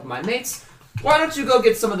guards, a couple of my mates, why don't you go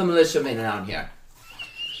get some of the militiamen around here?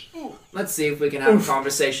 Let's see if we can have a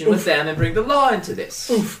conversation with them and bring the law into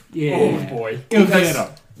this. Yeah. oh boy. Go Because- get 'em.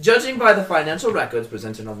 Judging by the financial records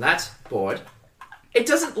presented on that board, it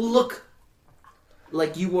doesn't look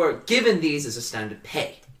like you were given these as a standard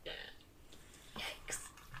pay.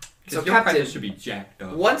 So, Your Captain, prices should be jacked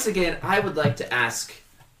up. once again, I would like to ask,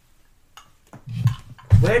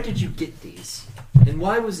 where did you get these? And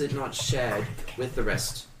why was it not shared with the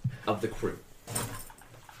rest of the crew?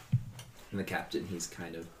 And the captain, he's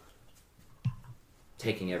kind of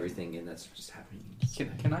taking everything in that's just happening.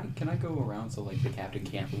 can I go around so like the captain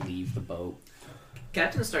can't leave the boat?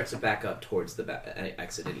 Captain starts to back up towards the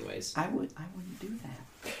exit anyways. I wouldn't do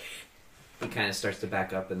that. He kind of starts to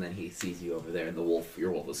back up, and then he sees you over there, and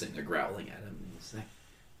your wolf is sitting there growling at him. And he's like,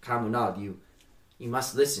 "Kamunad, you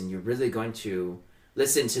must listen. You're really going to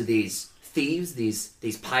listen to these thieves,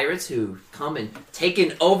 these pirates who come and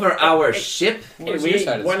taken over our ship?" Where's your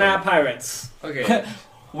side of the we're story? not pirates. Okay.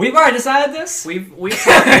 We've already decided this. We've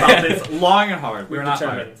talked about this long and hard. We're not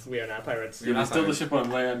determined pirates. we are not pirates. You're still the ship on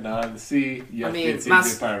land, not on the sea. You I have to mean, be a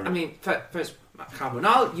secret pirate. first,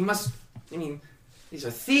 Carbonal, you must. I mean, these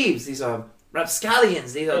are thieves. These are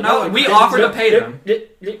rapscallions. These are No, we offered to pay them.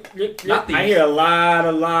 Not these. I hear a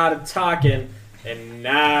lot of talking and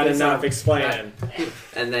not It's enough not- explaining.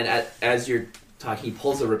 And then as you're talking, he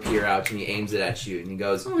pulls a rapier out and he aims it at you and he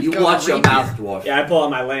goes, Oh, he's "You got a watch your rapier. mouth, dwarf." Yeah, I pull out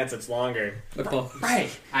my lance. It's longer. Right.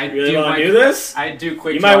 I You really do want my- to do this? I do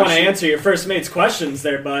quick. You might draw want to shoot. answer your first mate's questions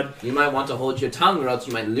there, bud. You might want to hold your tongue or else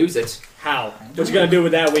you might lose it. How? What you gonna do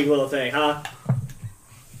with that weak little thing, huh?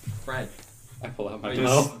 Fred. I pull out my I bow.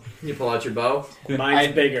 just- You pull out your bow.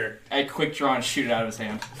 Mine's bigger. I quick draw and shoot it out of his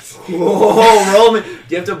hand. Whoa, roll me. Do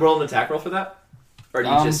you have to roll an attack roll for that? Or do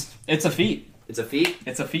you just... It's a feat. It's a feat?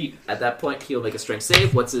 It's a feat. At that point, he'll make a strength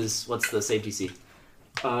save. What's the save DC?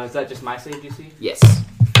 Is that just my save DC? Yes.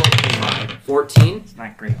 14. It's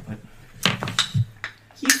not great, but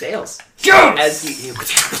He fails. Yes! As he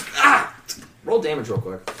roll damage real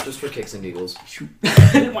quick, just for kicks and giggles. I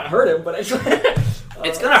didn't want to hurt him, but I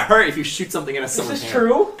It's gonna hurt if you shoot something in a This someone's is hand.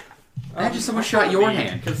 true. Imagine someone shot your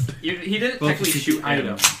hand. Because he didn't Well, technically shoot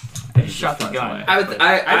item. he shot the gun.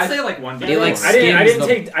 I'd say like one. He likes I didn't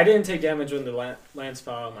skins I didn't take damage when the lance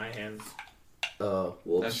fell out of my hands. Oh,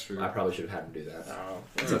 whoops. That's true. I probably should have had him do that. Oh,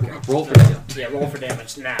 It's okay. Roll for that. yeah. Roll for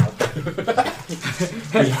damage now.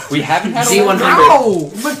 We haven't had a D100. No!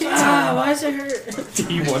 Why is it hurt?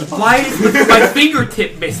 D1. Why is my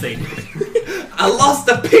fingertip missing? I lost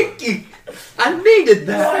a pinky! I needed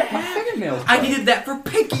that! My fingernails. I needed that for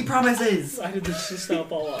pinky promises. Why did this just not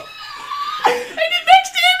fall up? I did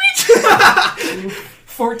max damage!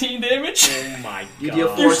 14 damage? Oh my god. You deal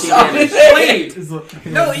You're 14 shot damage. Wait,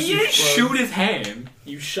 no, you didn't shoot his hand.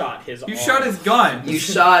 You shot his You arm. shot his gun. You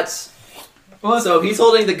shot... Well, So he's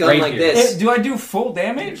holding the gun Right like here. this. do I do full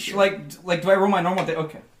damage? Like do I roll my normal damage?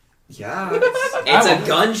 Okay. Yeah. It's a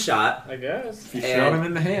gunshot. I guess. You And shot him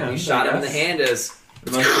in the hand. You shot him in the hand as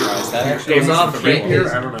It must be right. That actually goes off, From hit here,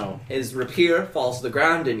 his, I don't know. his rapier falls to the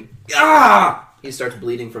ground and he starts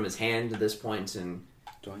bleeding from his hand at this point and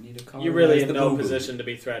Do I need to call? You're really Where's in the no boo-boo? position to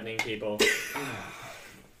be threatening people.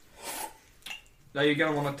 Now you're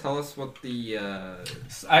gonna want to tell us what the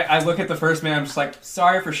I look at the first man, I'm just like,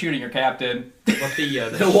 sorry for shooting your captain.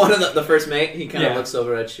 one of the first mate, he kind of Yeah. looks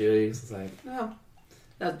over at you. He's like, "No,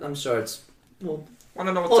 I'm sure it's. Well, want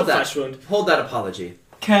to know hold what's that. Flesh wound. Hold that apology.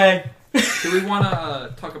 Okay. Do we want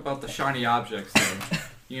to talk about the shiny objects? Though?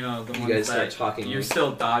 You know, the You ones guys start that talking. you're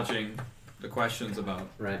still dodging the questions about.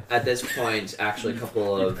 Right at this point, actually, a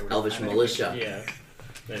couple of elvish militia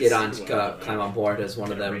Yeah. get on, climb on board as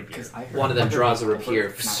one of them. Because I heard One of them draws a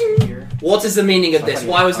rapier. not here. What is the meaning of this?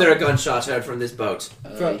 Why was there a gunshot heard from this boat?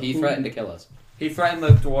 He threatened to kill us. He threatened the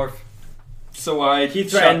dwarf. So I He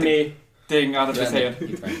shot threatened the me. thing out of his hand.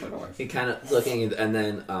 He threatened the dwarf. He kind of looking, and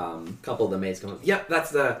then a couple of the mates go, "Yep,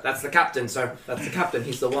 that's the captain, sir. That's the captain.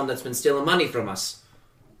 He's the one that's been stealing money from us."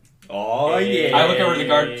 Oh yeah. I look over to the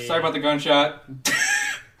guard. Sorry about the gunshot.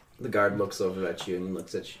 The guard looks over at you and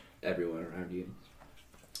looks at everyone around you.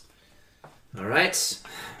 All right.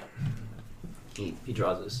 He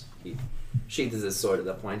draws he sheathes his sword at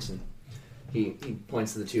that point, and he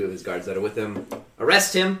points to the two of his guards that are with him.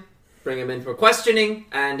 Arrest him, bring him in for questioning,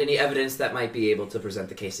 and any evidence that might be able to present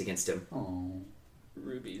the case against him. Oh.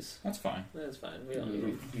 Rubies. That's fine. That's fine. We don't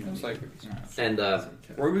need It was like, And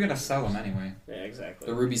where are we gonna sell them anyway? Yeah, exactly.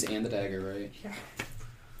 The rubies and the dagger, right?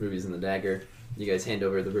 rubies and the dagger. You guys hand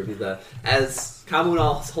over the ruby. As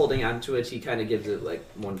Kamunal's holding onto it, he kind of gives it like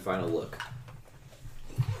one final look.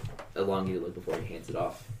 Elongated look before he hands it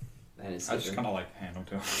off. And it's I just kind of like hand them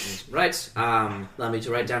to him. right. Allow me to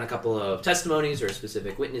write down a couple of testimonies or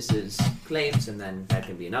specific witnesses' claims, and then that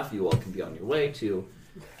can be enough. You all can be on your way to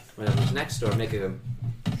whatever's next, or make a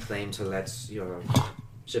claim to let your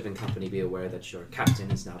shipping company be aware that your captain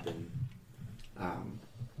has now been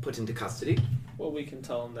put into custody. Well, we can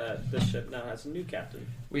tell him that this ship now has a new captain.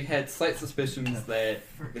 We had slight suspicions that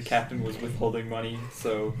the captain was withholding money,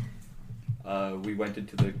 so we went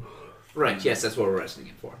into the. Right. Yes, that's what we're arresting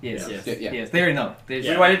him for. Yes, Yes. yes, Yeah. yes. They already know. They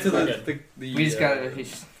Yeah. We went into Okay. the We just got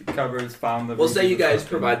the cupboards, found the. We'll say you rubies and guys stuff.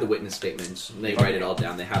 provide the witness statements. And they write it all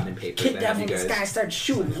down. They have it in paper. They have you guys. started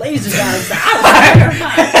shooting lasers out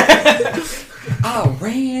I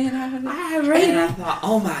ran out of And I thought,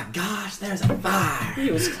 oh my gosh, there's a fire.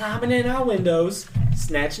 He was climbing in our windows,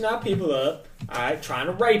 snatching our people up, alright, trying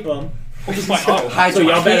to rape them. Hide So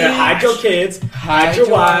your y'all better kids. hide your kids, hide your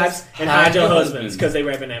wives, and hide your husbands, husbands. because they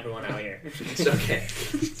raping everyone out here. It's okay.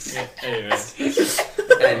 Anyway,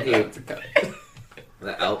 And he,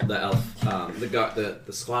 the elf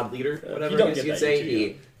the squad leader, whatever you don't I guess get you'd that say. usually,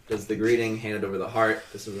 He does the greeting, handed over the heart.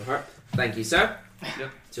 This is the heart. Thank you, sir. Yep.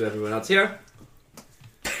 To everyone else here.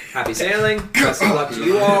 Happy sailing. Best of luck to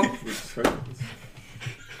you all.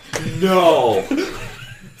 No.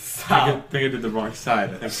 I think I did the wrong side.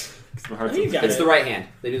 I think 'cause my heart's You got It's it. the right hand.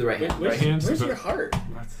 They do the right hand. Right hand, Where's so- your heart?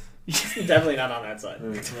 What? It's definitely not on that side.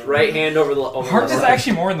 Right hand over the over Heart the is left.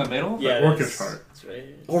 actually more in the middle. Yeah, it Orcish is. heart. It's right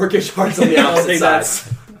here. Orcish heart's on the I don't opposite think side. that's.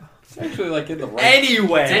 It's actually like in the right.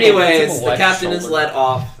 Anyway. Anyways, It's on the the left captain is shoulder. let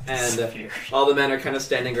off, and all the men are kind of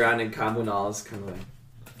standing around, and Kamunal is kind of like,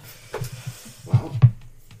 well,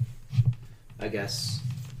 I guess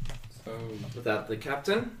So, without the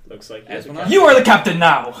captain, Looks like As you when have You are the captain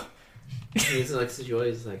now. he's like,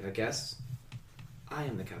 he's like, I guess I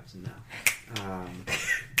am the captain now.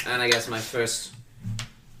 And I guess my first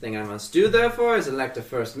thing I must do, therefore, is elect a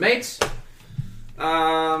first mate.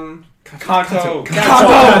 Kanto. Kanto.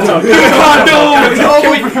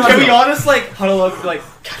 Can we all just like huddle up like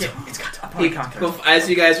it's Kanto. As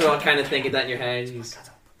you guys are all kind of thinking that in your head, he's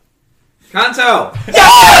Kanto!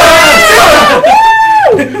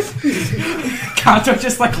 Kanto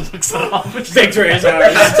just like looks at all. Victory is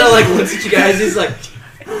ours. He still like looks at you guys, he's like,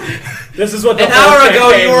 This is what the an whole hour ago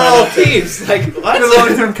campaign you were led all up to. thieves! Like, what? Good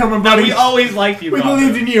long time coming, buddy. We always liked you. We Kanto.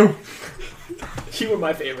 believed in you. You were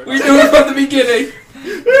my favorite. we knew it from the beginning.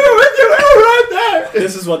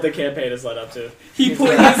 This is what the campaign has led up to. He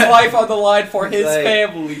put his life on the line for his Like-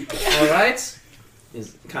 family. Alright.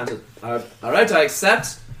 He's Kanto, alright, I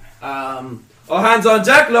accept. All hands on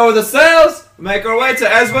deck, lower the sails, make our way to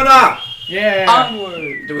Eswana. Yeah.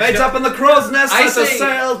 Onward. Mates up in the crow's nest, I set the say-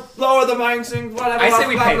 sail, lower the mincing, whatever, I blah, say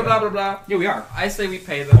we blah, pay blah, them. blah, blah, blah. Yeah, we are. I say we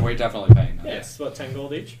pay Oh, them. we're definitely paying them. Yes, about 10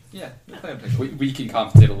 gold each. Yeah, we'll play them. We can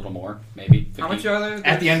compensate a little more, maybe. 50. How much are there?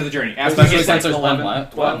 At the end of the journey. After Especially you since get there's like one,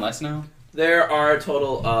 11, one less now. There are a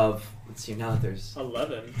total of, let's see, now that there's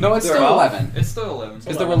 11. No, it's They're still all- 11. It's still 11.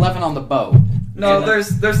 Because there were 11 on the boat. No, And there's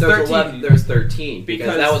 13. 11, there's 13, because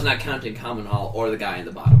Because- that was not counting Common Hall or the guy in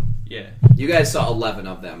the bottom. Yeah. You guys saw 11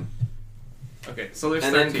 of them, Okay, so there's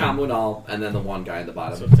and 13. then Common Hall, and then the one guy in the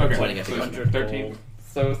bottom, So pointing at the gun. 13.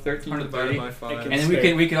 So 13 to divided 30. by 5. Thank And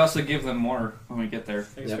then we could also give them more when we get there.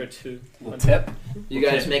 Thanks Yep. for 2. Little tip. You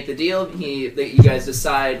guys make the deal. You guys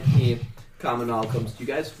decide. Common Hall comes to you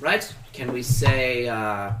guys, right? Can we say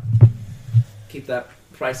keep that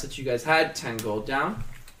price that you guys had, 10 gold down,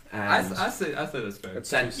 and I say that's fair.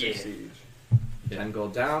 10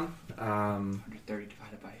 gold down, 130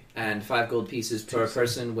 divided by. and 5 gold pieces per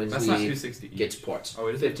person when That's not we 260 each. get to port. Oh,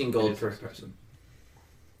 it is 15 it gold is per 260. person.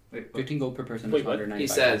 Wait, 15 gold per person. Wait, is what?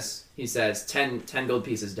 195. He says 10 gold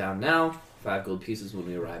pieces down now, 5 gold pieces when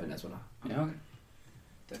we arrive in Eswana. Yeah, okay.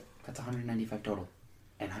 That's 195 total.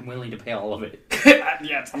 And I'm willing to pay all of it.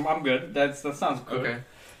 Yeah, I'm good. That sounds good. Okay.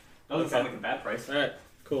 Doesn't sound like a bad price. Alright,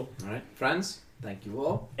 cool. All right, friends. Thank you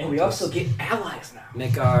all. And we also get allies now.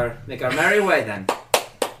 Make our merry way then.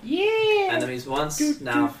 Yeah. Enemies once,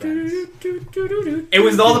 now friends. It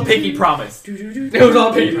was all the Pinky promise. It was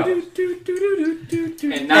all Pinky promise.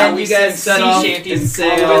 And now And we you guys sing set off sea and shanties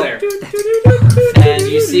sail. all over there. And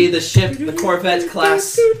you see the ship, the Corvette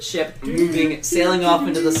class ship, sailing off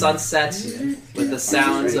into the sunset with the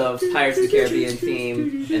sounds of Pirates of the Caribbean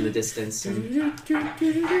theme in the distance. And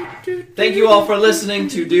thank you all for listening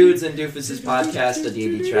to Dudes and Doofus' podcast, a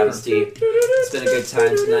D&D travesty. It's been a good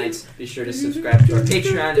time tonight. Be sure to subscribe to our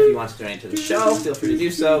Patreon if you want to donate to the show. Feel free to do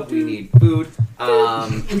so. We need food.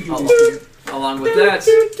 Along with that,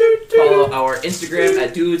 follow our Instagram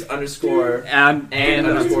at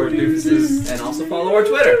dudes_and_doofuses, and also follow our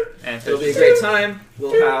Twitter. And It'll be a great time.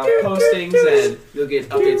 We'll have postings, and you'll get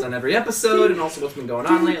updates on every episode, and also what's been going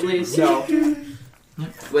on lately. So,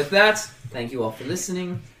 with that, thank you all for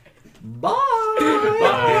listening. Bye.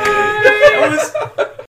 Bye.